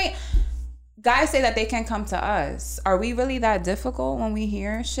the same way guys say that they can come to us. Are we really that difficult when we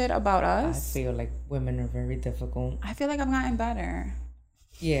hear shit about us? I feel like women are very difficult. I feel like I've gotten better.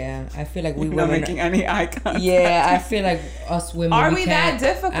 Yeah, I feel like we women not making any eye contact. Yeah, I feel like us women are we that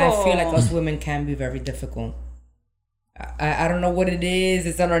difficult? I feel like us women can be very difficult. I don't know what it is.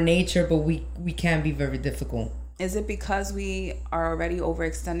 It's in our nature, but we can be very difficult. Is it because we are already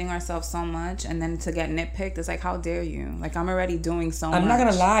overextending ourselves so much, and then to get nitpicked, it's like, how dare you? Like, I'm already doing so much. I'm not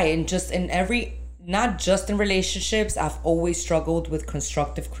gonna lie, and just in not just in relationships, I've always struggled with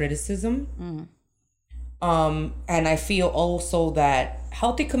constructive criticism. And I feel also that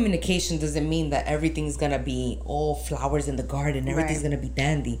healthy communication doesn't mean that everything's gonna be all flowers in the garden, everything's gonna be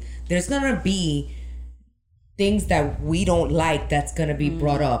dandy. There's gonna be things that we don't like that's gonna be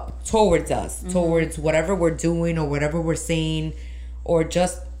brought up towards us, towards whatever we're doing or whatever we're saying, or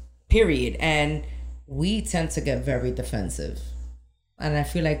just period. And we tend to get very defensive. And I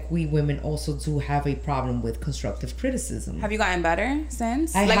feel like we women also do have a problem with constructive criticism. Have you gotten better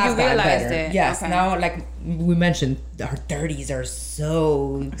since? I have you realized better. It? Yes. Okay. Now, like we mentioned, our 30s are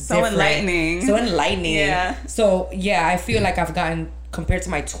so enlightening. So enlightening. Yeah. So, yeah, I feel like I've gotten, compared to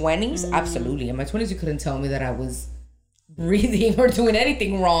my 20s, absolutely. In my 20s, you couldn't tell me that I was breathing or doing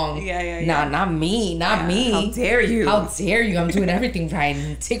anything wrong. Yeah. Nah, not me. Not me. How dare you? How dare you? I'm doing everything right.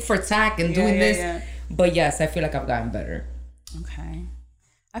 And tick for tack and doing this. Yeah. But yes, I feel like I've gotten better. Okay.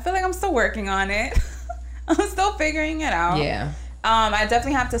 I feel like I'm still working on it. I'm still figuring it out. Yeah. I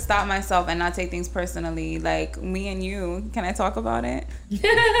definitely have to stop myself and not take things personally. Like, me and you, can I talk about it?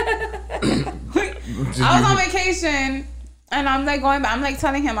 I was on vacation and I'm like I'm like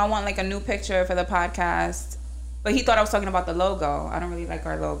telling him I want like a new picture for the podcast. But he thought I was talking about the logo. I don't really like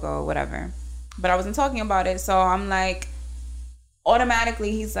our logo, whatever. But I wasn't talking about it. So I'm like,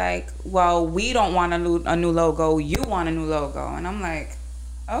 automatically he's like, well, we don't want a new logo. You want a new logo. And I'm like,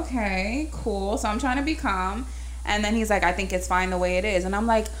 okay, cool. So I'm trying to be calm. And then he's like, I think it's fine the way it is. And I'm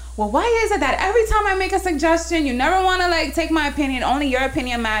like, well, why is it that every time I make a suggestion, you never want to like take my opinion, only your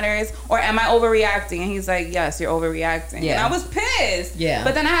opinion matters? Or am I overreacting? And he's like, yes, you're overreacting. Yeah. And I was pissed. Yeah.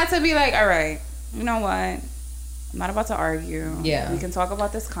 But then I had to be like, all right, you know what? I'm not about to argue. Yeah. We can talk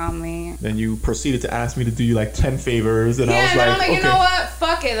about this calmly. Then you proceeded to ask me to do you like 10 favors, and I was like, I'm like, okay. you know what?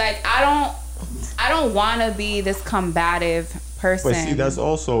 Fuck it. Like, I don't want to be this combative person. But see, that's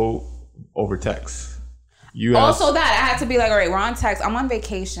also over text. Also that I had to be like, all right, we're on text. I'm on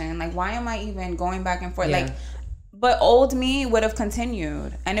vacation. Like, why am I even going back and forth? Yeah. Like, but old me would have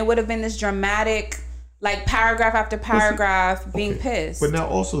continued, and it would have been this dramatic, like, paragraph after paragraph, being pissed. But now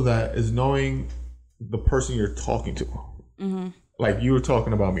also that is knowing the person you're talking to. Mm-hmm. Like, you were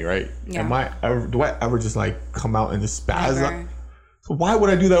talking about me, right? Yeah. Do I ever just like come out and just spaz? Never. So why would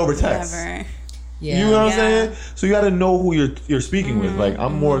I do that over text? Never. Yeah. You know what I'm saying? So you got to know who you're speaking with. Like,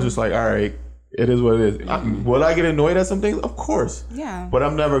 I'm more just like, all right, it is what it is. Will I get annoyed at some things? Of course. Yeah. But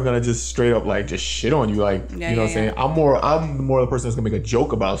I'm never gonna just straight up like just shit on you. Like, you know what I'm saying? I'm more the person that's gonna make a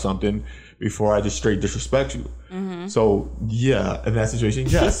joke about something before I just straight disrespect you. So yeah, in that situation,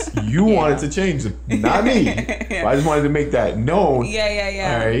 yes, you wanted to change it, not me. But I just wanted to make that known.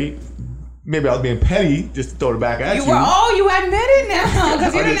 Yeah. All right. Maybe I was being petty just to throw it back at you. You admit it now,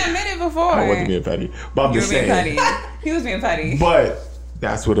 because you didn't admit it before. I wasn't being petty, but I'm just saying. Petty. He was being petty. But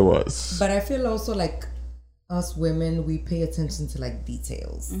that's what it was. But I feel also like us women, we pay attention to like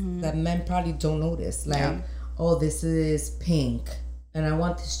details that men probably don't notice. Like, oh, this is pink, and I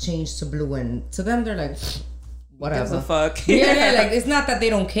want this changed to blue, and to them they're like, whatever. Gives a fuck. Yeah, like it's not that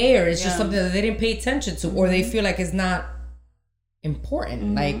they don't care. It's just something that they didn't pay attention to, or they feel like it's not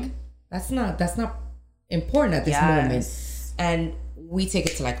important. Like that's not important at this moment, and we take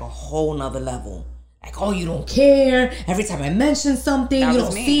it to like a whole nother level. Like, oh, you don't care. Every time I mention something, you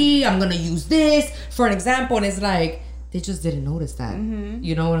don't see. I'm gonna use this for an example, and it's like they just didn't notice that.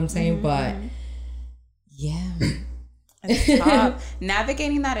 You know what I'm saying? But yeah, it's tough.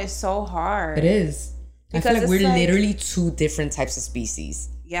 Navigating that is so hard. It is. Because I feel like we're literally two different types of species.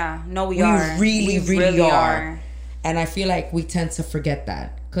 Yeah, no, we are. We really are. And I feel like we tend to forget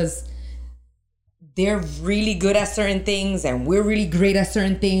that because they're really good at certain things and we're really great at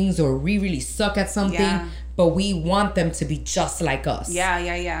certain things, or we really suck at something, but we want them to be just like us.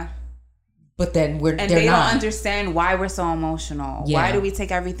 Yeah. But then they don't understand why we're so emotional. Yeah. Why do we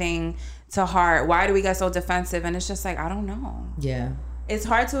take everything to heart? Why do we get so defensive? And it's just like, I don't know. Yeah. It's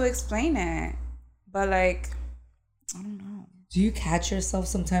hard to explain it. But like, I don't know. Do you catch yourself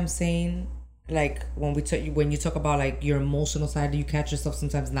sometimes saying, like, when you talk about like your emotional side, do you catch yourself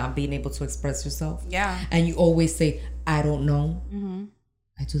sometimes not being able to express yourself? Yeah. And you always say, I don't know.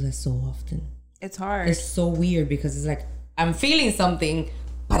 I do that so often. It's hard. It's so weird because it's like, I'm feeling something,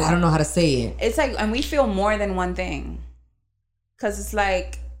 but I don't know how to say it. It's like, and we feel more than one thing. Because it's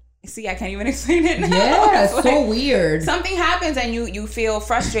like, see, I can't even explain it now. Yeah, it's so weird. Something happens and you feel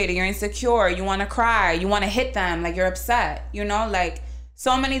frustrated, you're insecure, you want to cry, you want to hit them, like you're upset, you know, like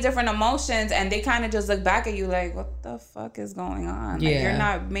so many different emotions, and they kind of just look back at you like, what the fuck is going on? Like, you're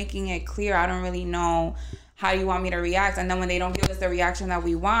not making it clear. I don't really know how you want me to react. And then when they don't give us the reaction that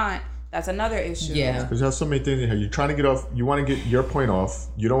we want, that's another issue. Yeah. Because there's so many things in here. You're trying to get off, you want to get your point off,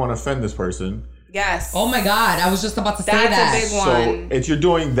 you don't want to offend this person. Yes. Oh my God, I was just about to say that. That's a big one. So you're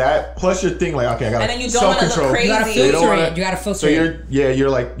doing that plus your thing like, okay, I got to, and then you don't want to look crazy. You gotta filter it. You gotta filter so you're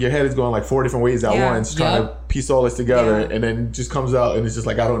like, your head is going like 4 different ways at once, trying to piece all this together, and then it just comes out and it's just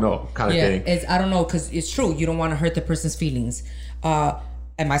like, I don't know, kind of thing. It's I don't know, because it's true. You don't want to hurt the person's feelings.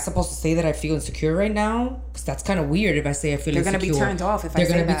 Am I supposed to say that I feel insecure right now? Because that's kind of weird if I say I feel insecure. They're going to be turned off if I say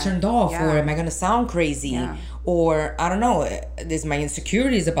that. They're going to be turned off. Or am I going to sound crazy? Yeah. Or, I don't know, is my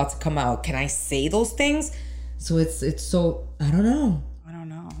insecurities about to come out? Can I say those things? So it's so, I don't know.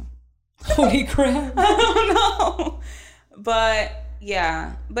 Holy crap. I don't know. But,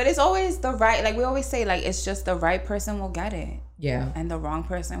 yeah. But it's always the right, like we always say, like it's just the right person will get it. Yeah. And the wrong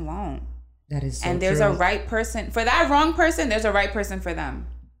person won't. That is so and there's a right person for that wrong person. There's a right person for them.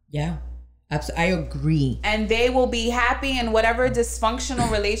 Yeah, absolutely. I agree. And they will be happy in whatever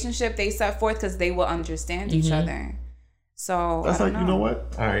dysfunctional relationship they set forth because they will understand each other. So that's like, you know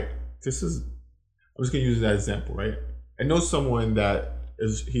what? All right, I'm just gonna use that example, right? I know someone that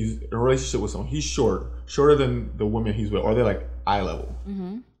he's in a relationship with someone. He's shorter than the woman he's with, or they're like eye level.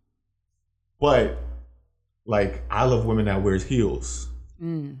 But like, I love women that wears heels.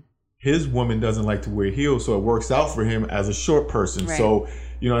 His woman doesn't like to wear heels, so it works out for him as a short person. Right. So,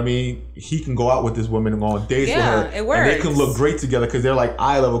 you know what I mean? He can go out with this woman and go on dates with her. It works. And they can look great together because they're like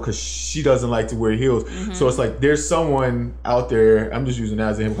eye level because she doesn't like to wear heels. So it's like there's someone out there, I'm just using that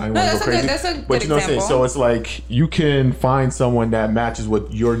as an example. That's a good but you know what I'm saying? So it's like you can find someone that matches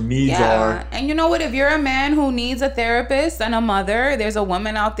what your needs are. And you know what? If you're a man who needs a therapist and a mother, there's a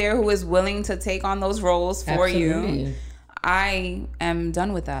woman out there who is willing to take on those roles for you. I am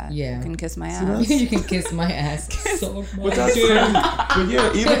done with that. Yeah. You can kiss my ass. You can kiss my ass so much. But that's crazy. But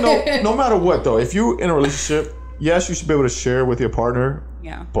yeah, even though, no matter what though, if you're in a relationship, yes, you should be able to share with your partner.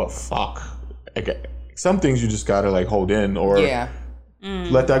 Yeah. But fuck, some things you just gotta like hold in or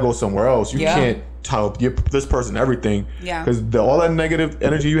let that go somewhere else. You can't tell this person everything. Yeah. Because all that negative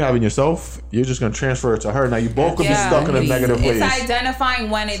energy you have in yourself, you're just gonna transfer it to her. Now you both could be stuck in a negative place. It's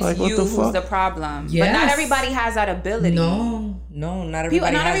identifying when it's like, you who's the problem. Yes. But not everybody has that ability. No, not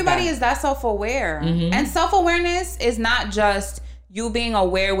everybody. Not everybody is that self-aware. And self-awareness is not just you being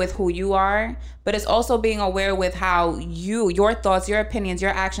aware with who you are, but it's also being aware with how your thoughts, your opinions,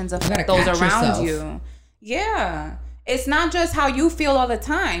 your actions affect those around you. Yeah. It's not just how you feel all the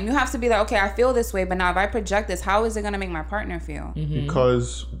time. You have to be like, okay, I feel this way, but now if I project this, how is it going to make my partner feel?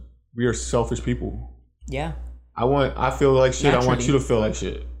 Because we are selfish people. Yeah. I feel like shit. Naturally. I want you to feel like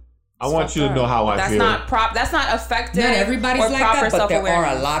shit. I want you to know how I feel. That's not effective. Not everybody's like that, but there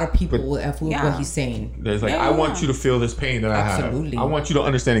are a lot of people with what he's saying. There's like, I want you to feel this pain that I have. I want you to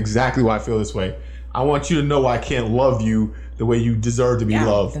understand exactly why I feel this way. I want you to know I can't love you the way you deserve to be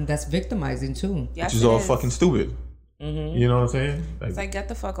loved. And that's victimizing too. Which is all fucking stupid. You know what I'm saying? Like, it's like, get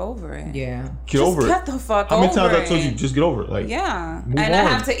the fuck over it. Yeah. Get over it. Get the fuck over it. How many times I told you, just get over it? Like, and I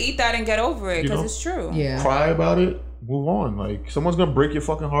have to eat that and get over it because it's true. Yeah. Cry about it, move on. Like, someone's gonna break your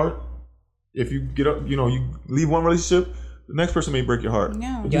fucking heart. If you get up, you leave one relationship, the next person may break your heart.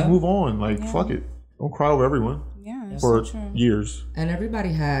 Yeah. But just move on. Like, fuck it. Don't cry over everyone. Yeah. For years. And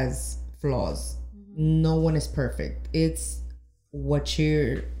everybody has flaws. No one is perfect. It's what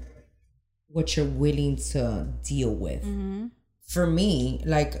you're willing to deal with. For me,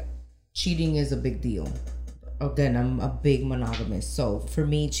 like, cheating is a big deal. Again, I'm a big monogamist, so for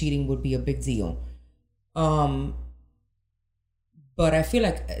me, cheating would be a big deal. But I feel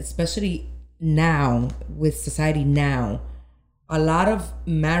like, especially now, with society now, a lot of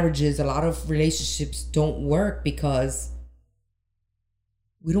marriages, a lot of relationships don't work because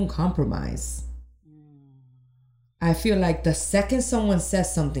we don't compromise. I feel like the second someone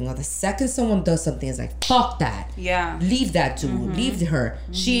says something or the second someone does something, it's like, fuck that. Yeah. Leave that dude. Leave her.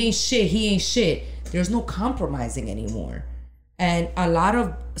 She ain't shit. He ain't shit. There's no compromising anymore. And a lot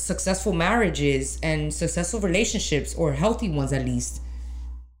of successful marriages and successful relationships, or healthy ones at least,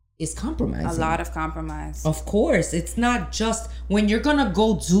 is compromising. A lot of compromise. Of course. It's not just when you're going to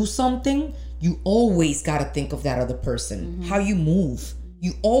go do something, you always got to think of that other person. How you move.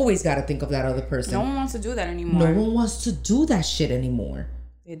 You always got to think of that other person. No one wants to do that anymore. No one wants to do that shit anymore.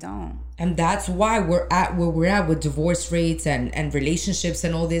 They don't. And that's why we're at where we're at with divorce rates and relationships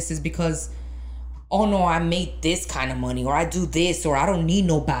and all this, is because, oh no, I made this kind of money, or I do this, or I don't need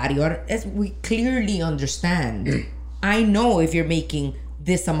nobody. Or we clearly understand. I know if you're making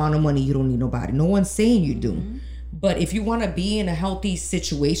this amount of money, you don't need nobody. No one's saying you do. But if you want to be in a healthy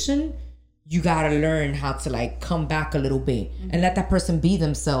situation, you got to learn how to like come back a little bit and let that person be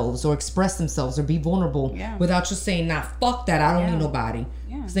themselves or express themselves or be vulnerable without just saying, nah, fuck that. I don't need nobody.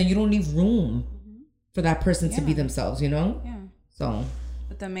 Because then you don't leave room for that person to be themselves, you know? Yeah. So.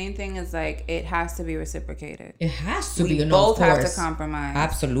 But the main thing is like, it has to be reciprocated. It has to be. We both have to compromise.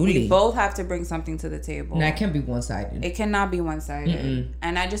 Absolutely. We both have to bring something to the table. And that can't be one-sided. It cannot be one-sided.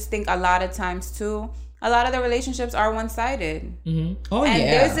 And I just think a lot of times too, a lot of the relationships are one-sided. Oh, and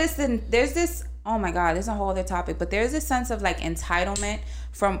yeah. there's this, oh my God, there's a whole other topic, but there's this sense of like entitlement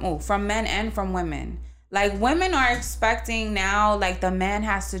from men and from women. Like, women are expecting now, like, the man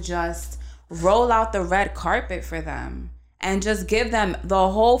has to just roll out the red carpet for them and just give them the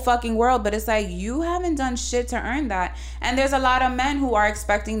whole fucking world. But it's like, you haven't done shit to earn that. And there's a lot of men who are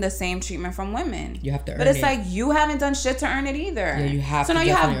expecting the same treatment from women. You have to earn it. But it's like, you haven't done shit to earn it either. Yeah, you have so to. now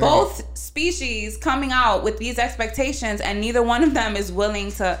you have both species coming out with these expectations, and neither one of them is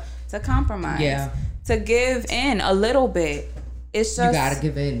willing to compromise. Yeah. To give in a little bit. It's just, you gotta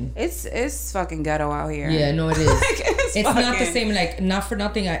give in. It's fucking ghetto out here. Yeah, no, it is. It's not the same. Like, not for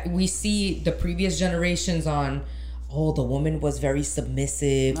nothing, we see the previous generations on, oh, the woman was very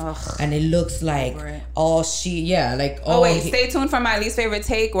submissive. Ugh, and it looks like stay tuned for my least favorite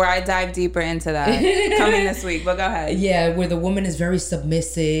take where I dive deeper into that coming this week. But go ahead. Yeah, where the woman is very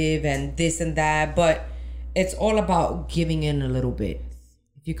submissive and this and that, but it's all about giving in a little bit.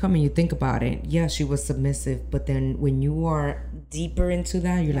 If you come and you think about it, yeah, she was submissive, but then when you are deeper into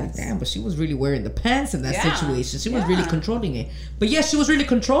that, you're like, damn, but she was really wearing the pants in that situation. She was really controlling it. But yeah, she was really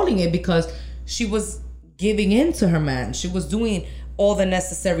controlling it because she was giving in to her man. She was doing all the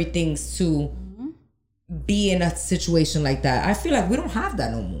necessary things to be in a situation like that. I feel like we don't have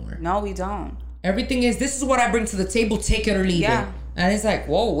that no more. No, we don't. Everything is, this is what I bring to the table, take it or leave it. And it's like,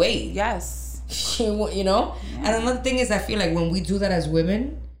 whoa, wait. Yes. You know? And another thing is, I feel like when we do that as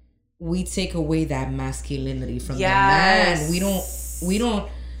women, we take away that masculinity from the man.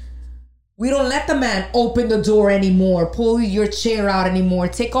 We don't let the man open the door anymore, pull your chair out anymore,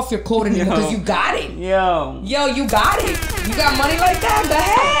 take off your coat anymore, because you got it. Yo, you got it. You got money like that? Go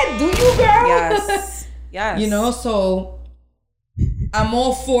ahead. Do you, girl? Yes. Yes. You know, so I'm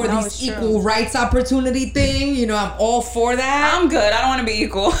all for this equal rights opportunity thing. You know, I'm all for that. I'm good. I don't want to be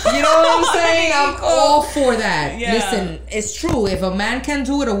equal. You know what I'm saying? I'm all for that. Yeah. Listen, it's true. If a man can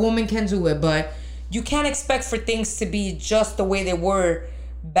do it, a woman can do it. But you can't expect for things to be just the way they were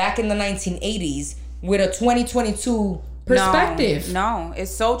back in the 1980s with a 2022 perspective. No,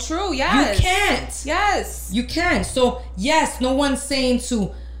 it's so true. Yes. You can't. Yes. You can. So, yes, no one's saying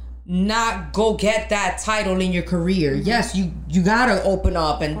to not go get that title in your career. Mm-hmm. Yes, you gotta open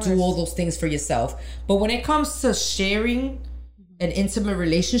up and do all those things for yourself. But when it comes to sharing an intimate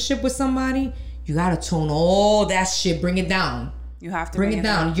relationship with somebody, you gotta tone all that shit. Bring it down. You have to bring it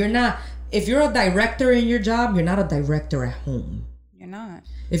down. You're not. If you're a director in your job, you're not a director at home. You're not.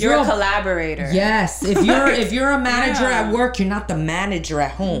 If you're a collaborator. Yes. If you're a manager at work, you're not the manager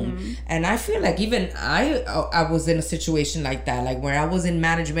at home. Mm-hmm. And I feel like even I was in a situation like that, like where I was in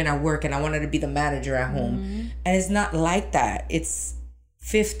management at work and I wanted to be the manager at home. Mm-hmm. And it's not like that. It's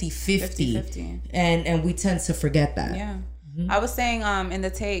 50-50. And we tend to forget that. Yeah. Mm-hmm. I was saying in the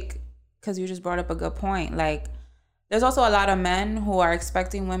take, because you just brought up a good point, like there's also a lot of men who are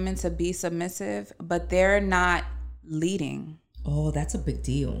expecting women to be submissive, but they're not leading. Oh, that's a big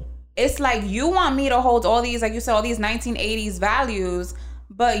deal. It's like you want me to hold all these, like you said, all these 1980s values,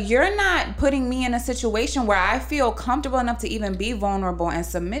 but you're not putting me in a situation where I feel comfortable enough to even be vulnerable and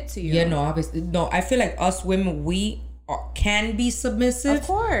submit to you. Yeah, no, obviously. No, I feel like us women, can be submissive. Of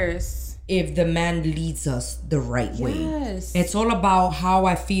course. If the man leads us the right way. Yes. It's all about how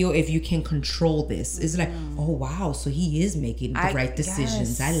I feel if you can control this. It's like, oh, wow, so he is making the right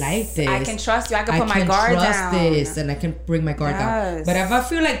decisions. Yes. I like this. I can trust you. I can put my guard down. I can trust this, and I can bring my guard down. But if I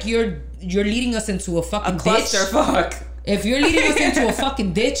feel like you're leading us into a fucking clusterfuck. If you're leading us into a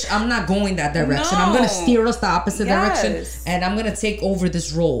fucking ditch, I'm not going that direction. No. I'm going to steer us the opposite direction, and I'm going to take over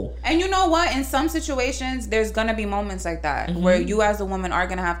this role. And you know what? In some situations, there's going to be moments like that where you as a woman are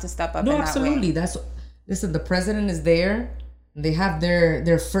going to have to step up in that way. Absolutely. Listen, the president is there. They have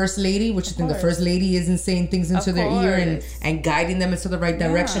their first lady, which I think the first lady isn't saying things into their ear and guiding them into the right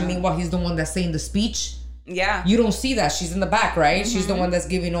direction. Meanwhile, he's the one that's saying the speech. Yeah. You don't see that. She's in the back, right? She's the one that's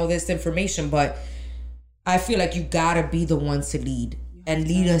giving all this information, but I feel like you gotta be the one to lead and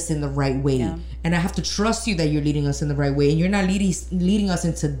lead us in the right way. Yeah. And I have to trust you that you're leading us in the right way. And you're not leading us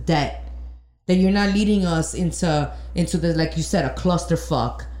into debt. That you're not leading us into the, like you said, a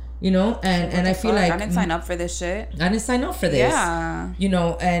clusterfuck. You know? And I feel like I didn't sign up for this shit. I didn't sign up for this. Yeah. You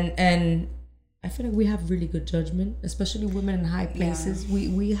know, and I feel like we have really good judgment, especially women in high places.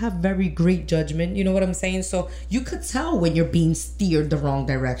 Yeah. We have very great judgment. You know what I'm saying? So you could tell when you're being steered the wrong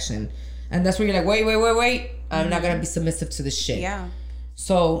direction. And that's where you're like, wait. I'm not going to be submissive to this shit. Yeah.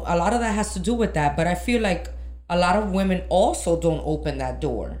 So a lot of that has to do with that. But I feel like a lot of women also don't open that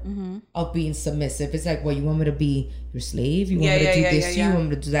door of being submissive. It's like, well, you want me to be your slave? You want me to do this to you? You want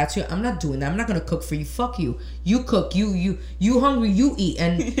me to do that to you? I'm not doing that. I'm not going to cook for you. Fuck you. You cook. You hungry, you eat.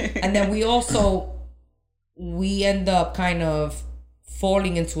 And then we end up kind of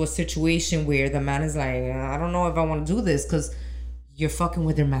falling into a situation where the man is like, I don't know if I want to do this because you're fucking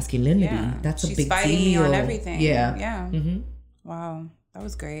with their masculinity. Yeah. That's a big deal. She's fighting me on everything. Yeah. Yeah. Mm-hmm. Wow. That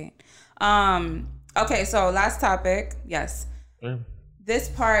was great. Okay, so last topic. Yes. This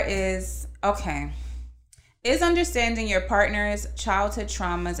part is, okay. Is understanding your partner's childhood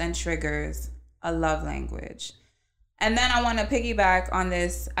traumas and triggers a love language? And then I want to piggyback on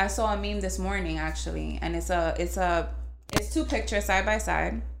this. I saw a meme this morning, actually, and it's two pictures side by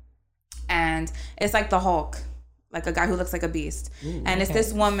side, and it's like the Hulk. Like a guy who looks like a beast. Ooh, and it's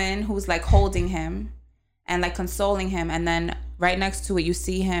this woman who's like holding him and like consoling him. And then right next to it, you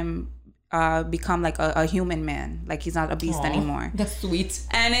see him become like a human man. Like he's not a beast anymore. That's sweet.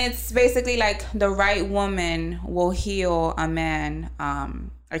 And it's basically like the right woman will heal a man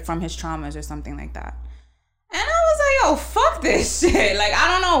like from his traumas or something like that. And I was like, yo, fuck this shit. Like, I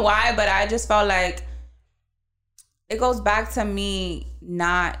don't know why, but I just felt like it goes back to me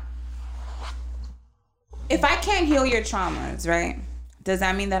not... If I can't heal your traumas, right? Does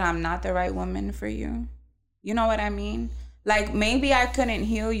that mean that I'm not the right woman for you? You know what I mean? Like, maybe I couldn't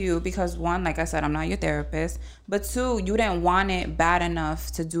heal you because, one, like I said, I'm not your therapist. But two, you didn't want it bad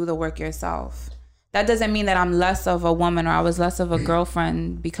enough to do the work yourself. That doesn't mean that I'm less of a woman or I was less of a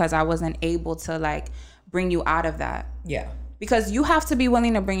girlfriend because I wasn't able to, like, bring you out of that. Yeah. Because you have to be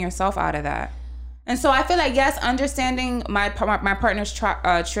willing to bring yourself out of that. And so I feel like, yes, understanding my partner's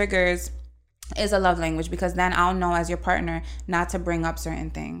triggers is a love language, because then I'll know as your partner not to bring up certain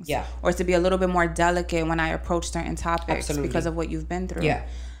things. Yeah. Or to be a little bit more delicate when I approach certain topics. Absolutely. Because of what you've been through. Yeah.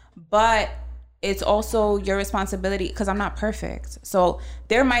 But it's also your responsibility, because I'm not perfect. So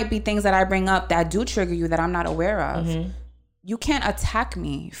there might be things that I bring up that do trigger you that I'm not aware of. Mm-hmm. You can't attack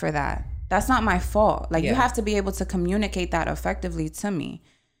me for that. That's not my fault. Like, you have to be able to communicate that effectively to me.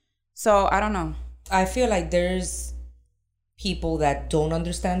 So I don't know. I feel like there's people that don't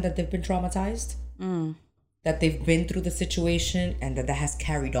understand that they've been traumatized, that they've been through the situation, and that has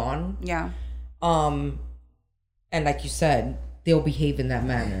carried on. Yeah. And like you said, they'll behave in that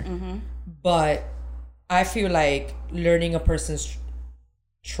manner. Mm-hmm. But I feel like learning a person's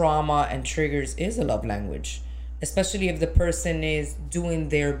trauma and triggers is a love language, especially if the person is doing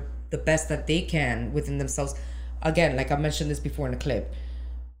the best that they can within themselves. Again, like I mentioned this before in the clip,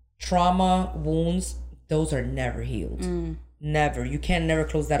 trauma, wounds, those are never healed. Never. You can never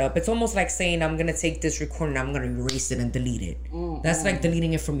close that up. It's almost like saying, I'm going to take this recording, I'm going to erase it and delete it. That's like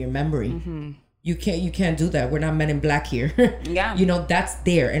deleting it from your memory. Mm-hmm. You can't do that. We're not Men in Black here. Yeah. You know, that's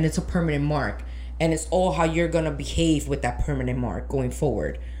there, and it's a permanent mark. And it's all how you're going to behave with that permanent mark going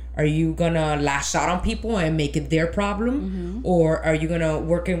forward. Are you going to lash out on people and make it their problem? Mm-hmm. Or are you going to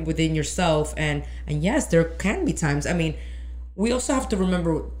work within yourself? And yes, there can be times. I mean, we also have to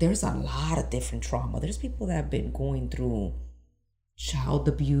remember there's a lot of different trauma. There's people that have been going through child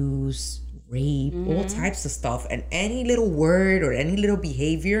abuse, rape, all types of stuff. And any little word or any little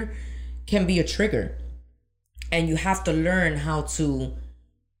behavior can be a trigger. And you have to learn how to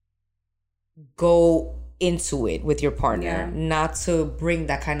go into it with your partner, not to bring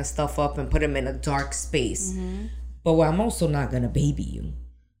that kind of stuff up and put them in a dark space. But I'm also not going to baby you.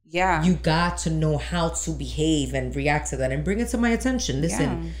 Yeah. You got to know how to behave and react to that and bring it to my attention.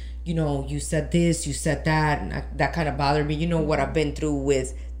 Listen, you know, you said this, you said that, and that kind of bothered me. You know what I've been through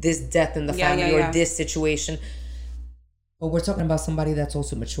with this death in the family or this situation. But we're talking about somebody that's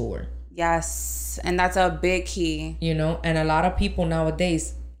also mature. Yes. And that's a big key. You know, and a lot of people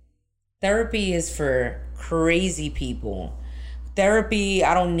nowadays, therapy is for crazy people. Therapy,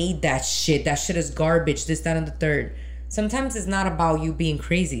 I don't need that shit. That shit is garbage, this, that, and the third. Sometimes it's not about you being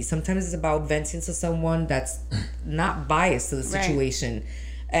crazy. Sometimes it's about venting to someone that's not biased to the situation.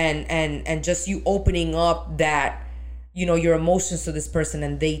 Right. And just you opening up that, you know, your emotions to this person,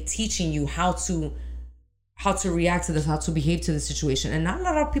 and they teaching you how to react to this, how to behave to the situation. And not a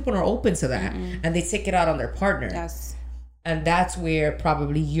lot of people are open to that. And they take it out on their partner. Yes. And that's where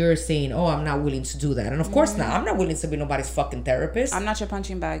probably you're saying, oh, I'm not willing to do that. And of course not. I'm not willing to be nobody's fucking therapist. I'm not your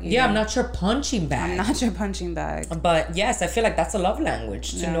punching bag either. Yeah, I'm not your punching bag. I'm not your punching bag. But yes, I feel like that's a love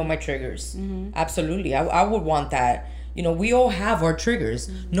language, to know my triggers. Absolutely. I would want that. You know, we all have our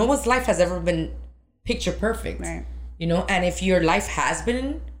triggers. No one's life has ever been picture perfect. Right. You know, and if your life has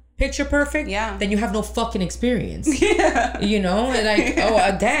been picture perfect, then you have no fucking experience. You know, and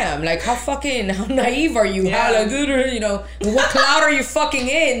like, damn, like how naive are you? How, like, you know, what cloud are you fucking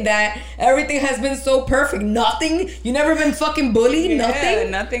in that everything has been so perfect? Nothing? You never been fucking bullied? Nothing?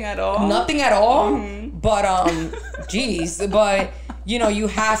 Nothing at all. Nothing at all? But, geez, but, you know, you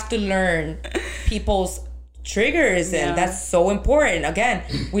have to learn people's triggers, and that's so important. Again,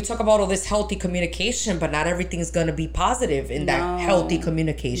 we talk about all this healthy communication, but not everything is going to be positive in that healthy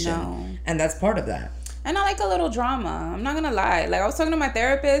communication, and that's part of that. And I like a little drama. I'm not gonna lie. Like, I was talking to my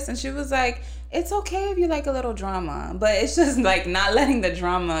therapist, and she was like, it's okay if you like a little drama, but it's just like not letting the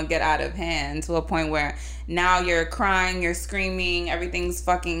drama get out of hand to a point where now you're crying, you're screaming, everything's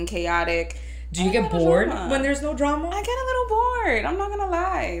fucking chaotic. Do you get bored when there's no drama? I get a little bored. I'm not gonna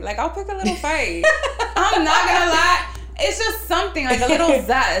lie. Like, I'll pick a little fight. I'm not gonna lie. It's just something, like a little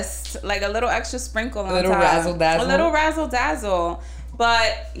zest, like a little extra sprinkle on top. A little razzle dazzle. A little razzle dazzle.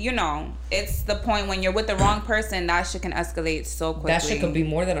 But, you know, it's the point when you're with the wrong person, that shit can escalate so quickly. That shit could be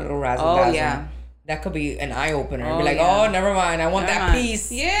more than a little razzle dazzle. Oh, yeah. That could be an eye opener. Be like, oh, never mind. I want that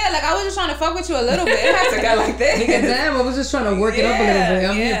piece. Yeah, like I was just trying to fuck with you a little bit. It has to go like this. Nigga, damn, I was just trying to work it up a little bit.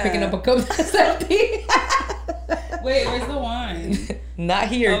 I'm here picking up a cup that's empty. Wait, where's the wine? Not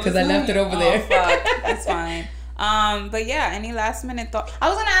here, because I left it over there. Fuck. It's fine. But yeah, any last minute thought? I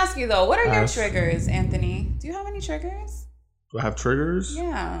was gonna ask you though, what are your triggers, Anthony? Do you have any triggers? Do I have triggers?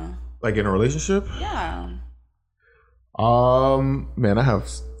 Yeah. Like in a relationship? Yeah. Man, I have.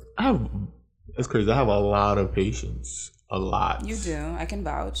 It's crazy. I have a lot of patience. A lot. You do. I can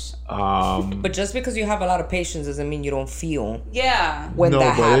vouch. But just because you have a lot of patience doesn't mean you don't feel. When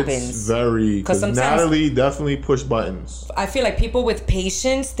that happens. It's very. Because Natalie definitely push buttons. I feel like people with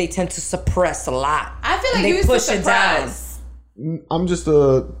patience, they tend to suppress a lot. I feel like you used to suppress. I'm just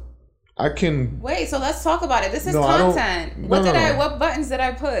I can wait. So let's talk about it. This is content. What buttons did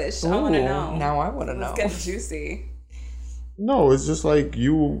I push? I want to know. Now I want to know. Let's get juicy. No, it's just like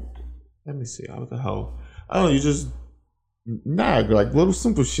you. Let me see. What the hell? I don't know. You just nag like little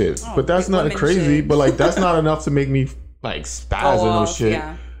simple shit. But that's not crazy. Shit. But like that's not enough to make me like spaz or no shit.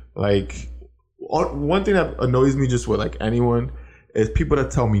 Yeah. Like one thing that annoys me just with like anyone is people that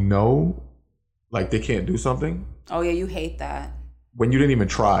tell me no, like they can't do something. Oh yeah, you hate that. When you didn't even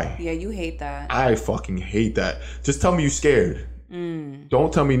try. Yeah, you hate that. I fucking hate that. Just tell me you're scared.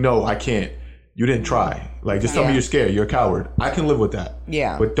 Don't tell me no, I can't. You didn't try. Like, just tell me you're scared. You're a coward. I can live with that.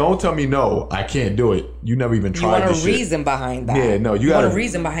 Yeah. But don't tell me no, I can't do it. You never even tried this shit. You want a reason behind that. Yeah, no. You want a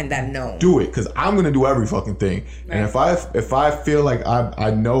reason behind that no. Do it, because I'm going to do every fucking thing. Right. And if I feel like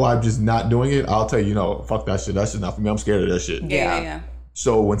I know I'm just not doing it, I'll tell you, no, fuck that shit. That's just not for me. I'm scared of that shit. Yeah.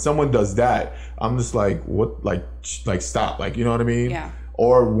 So when someone does that, I'm just like, what? Like stop. Like, you know what I mean? Yeah.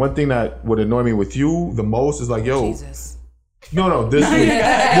 Or one thing that would annoy me with you the most is like, yo. Jesus. No, this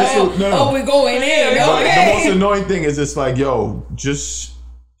was no. Oh, we're going in. Okay. The most annoying thing is just like, yo, just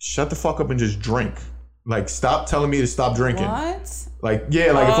shut the fuck up and just drink. Like, stop telling me to stop drinking. What? Like,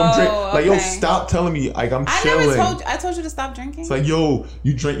 yeah, like if I'm drinking, like, yo, stop telling me, like, I'm chilling. I told you to stop drinking. It's like, yo,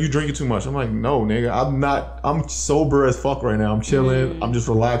 you drinking too much. I'm like, no, nigga, I'm sober as fuck right now. I'm chilling. I'm just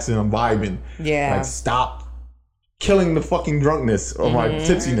relaxing. I'm vibing. Yeah. Like, stop killing the fucking drunkenness or my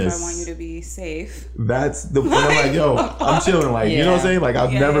tipsiness. I want you to be safe. That's the point. I'm like, yo, I'm chilling. Like, you know what I'm saying? Like,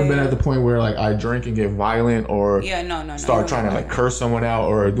 I've never been at the point where like I drink and get violent or start trying to like curse someone out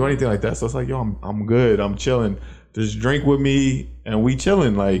or do anything like that. So it's like, yo, I'm good. I'm chilling. Just drink with me and we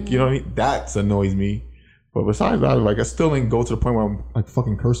chilling. Like, you know what I mean? That annoys me. But besides that, like, I still ain't go to the point where I'm like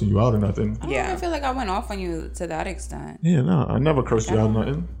fucking cursing you out or nothing. I don't even feel like I went off on you to that extent. Yeah, no, I never cursed you out or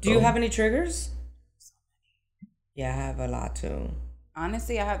nothing. Do you have any triggers? Yeah, I have a lot too.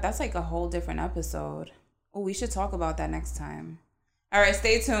 Honestly, that's like a whole different episode. Oh, we should talk about that next time. All right,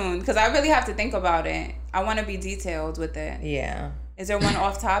 stay tuned because I really have to think about it. I want to be detailed with it. Yeah. Is there one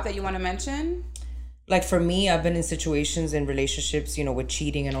off top that you want to mention? Like for me, I've been in situations in relationships, you know, with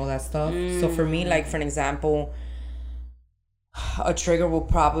cheating and all that stuff. So for me, like for an example, a trigger will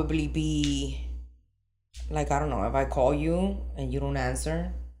probably be like, I don't know, if I call you and you don't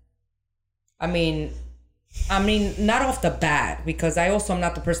answer. I mean, not off the bat, because I also am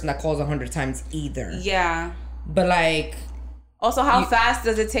not the person that calls 100 times either. Yeah. But like... Also, how fast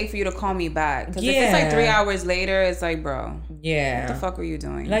does it take for you to call me back? Because if it's like 3 hours later, it's like, bro. Yeah. What the fuck were you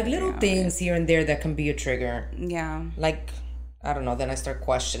doing? Like little things here and there that can be a trigger. Yeah. Like, I don't know, then I start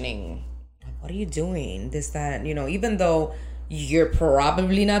questioning, like, what are you doing? This, that, you know, even though you're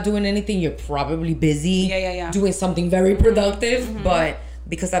probably not doing anything, you're probably busy. Yeah. Doing something very productive, but...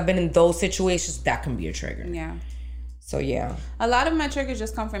 Because I've been in those situations, that can be a trigger. Yeah. So, yeah. A lot of my triggers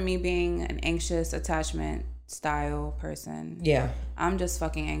just come from me being an anxious attachment style person. Yeah. I'm just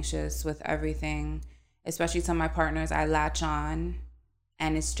fucking anxious with everything, especially to my partners. I latch on,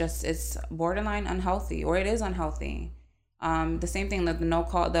 and it's borderline unhealthy, or it is unhealthy. The same thing,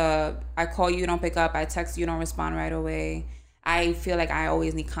 I call you, don't pick up. I text you, don't respond right away. I feel like I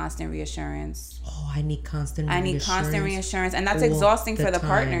always need constant reassurance. Oh, I need constant reassurance. And that's exhausting for the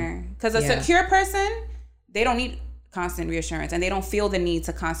partner. Because a secure person, they don't need constant reassurance. And they don't feel the need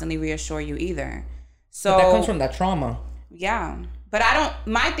to constantly reassure you either. So but that comes from that trauma. Yeah. But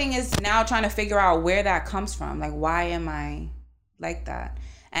my thing is now trying to figure out where that comes from. Like, why am I like that?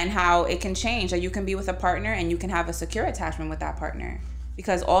 And how it can change. Like, you can be with a partner and you can have a secure attachment with that partner.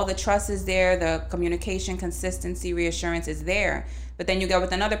 Because all the trust is there, the communication, consistency, reassurance is there. But then you go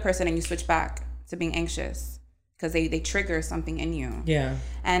with another person and you switch back to being anxious because they trigger something in you. Yeah.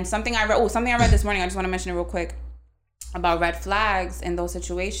 And something I read this morning, I just want to mention it real quick, about red flags in those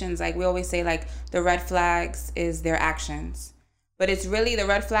situations. Like, we always say, like, the red flags is their actions. But it's really, the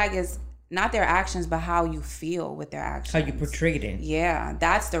red flag is not their actions, but how you feel with their actions. How you portrayed it. Yeah,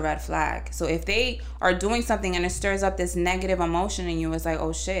 that's the red flag. So if they are doing something and it stirs up this negative emotion in you, it's like,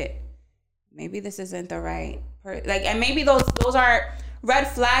 oh shit, maybe this isn't the right and maybe those are red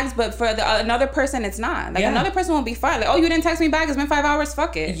flags, but for another person, it's not. Like, another person will be fine. Like, oh, you didn't text me back. It's been 5 hours.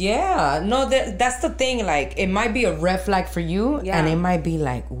 Fuck it. Yeah. No, that's the thing. Like, it might be a red flag for you, and it might be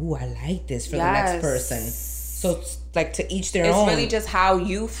like, ooh, I like this for the next person. So, like, to each their own. It's really just how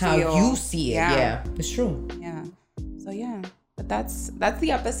you feel. How you see it. Yeah. It's true. Yeah. So, yeah. But that's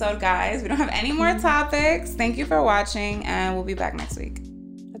the episode, guys. We don't have any more topics. Thank you for watching, and we'll be back next week.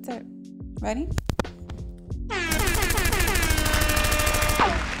 That's it. Ready?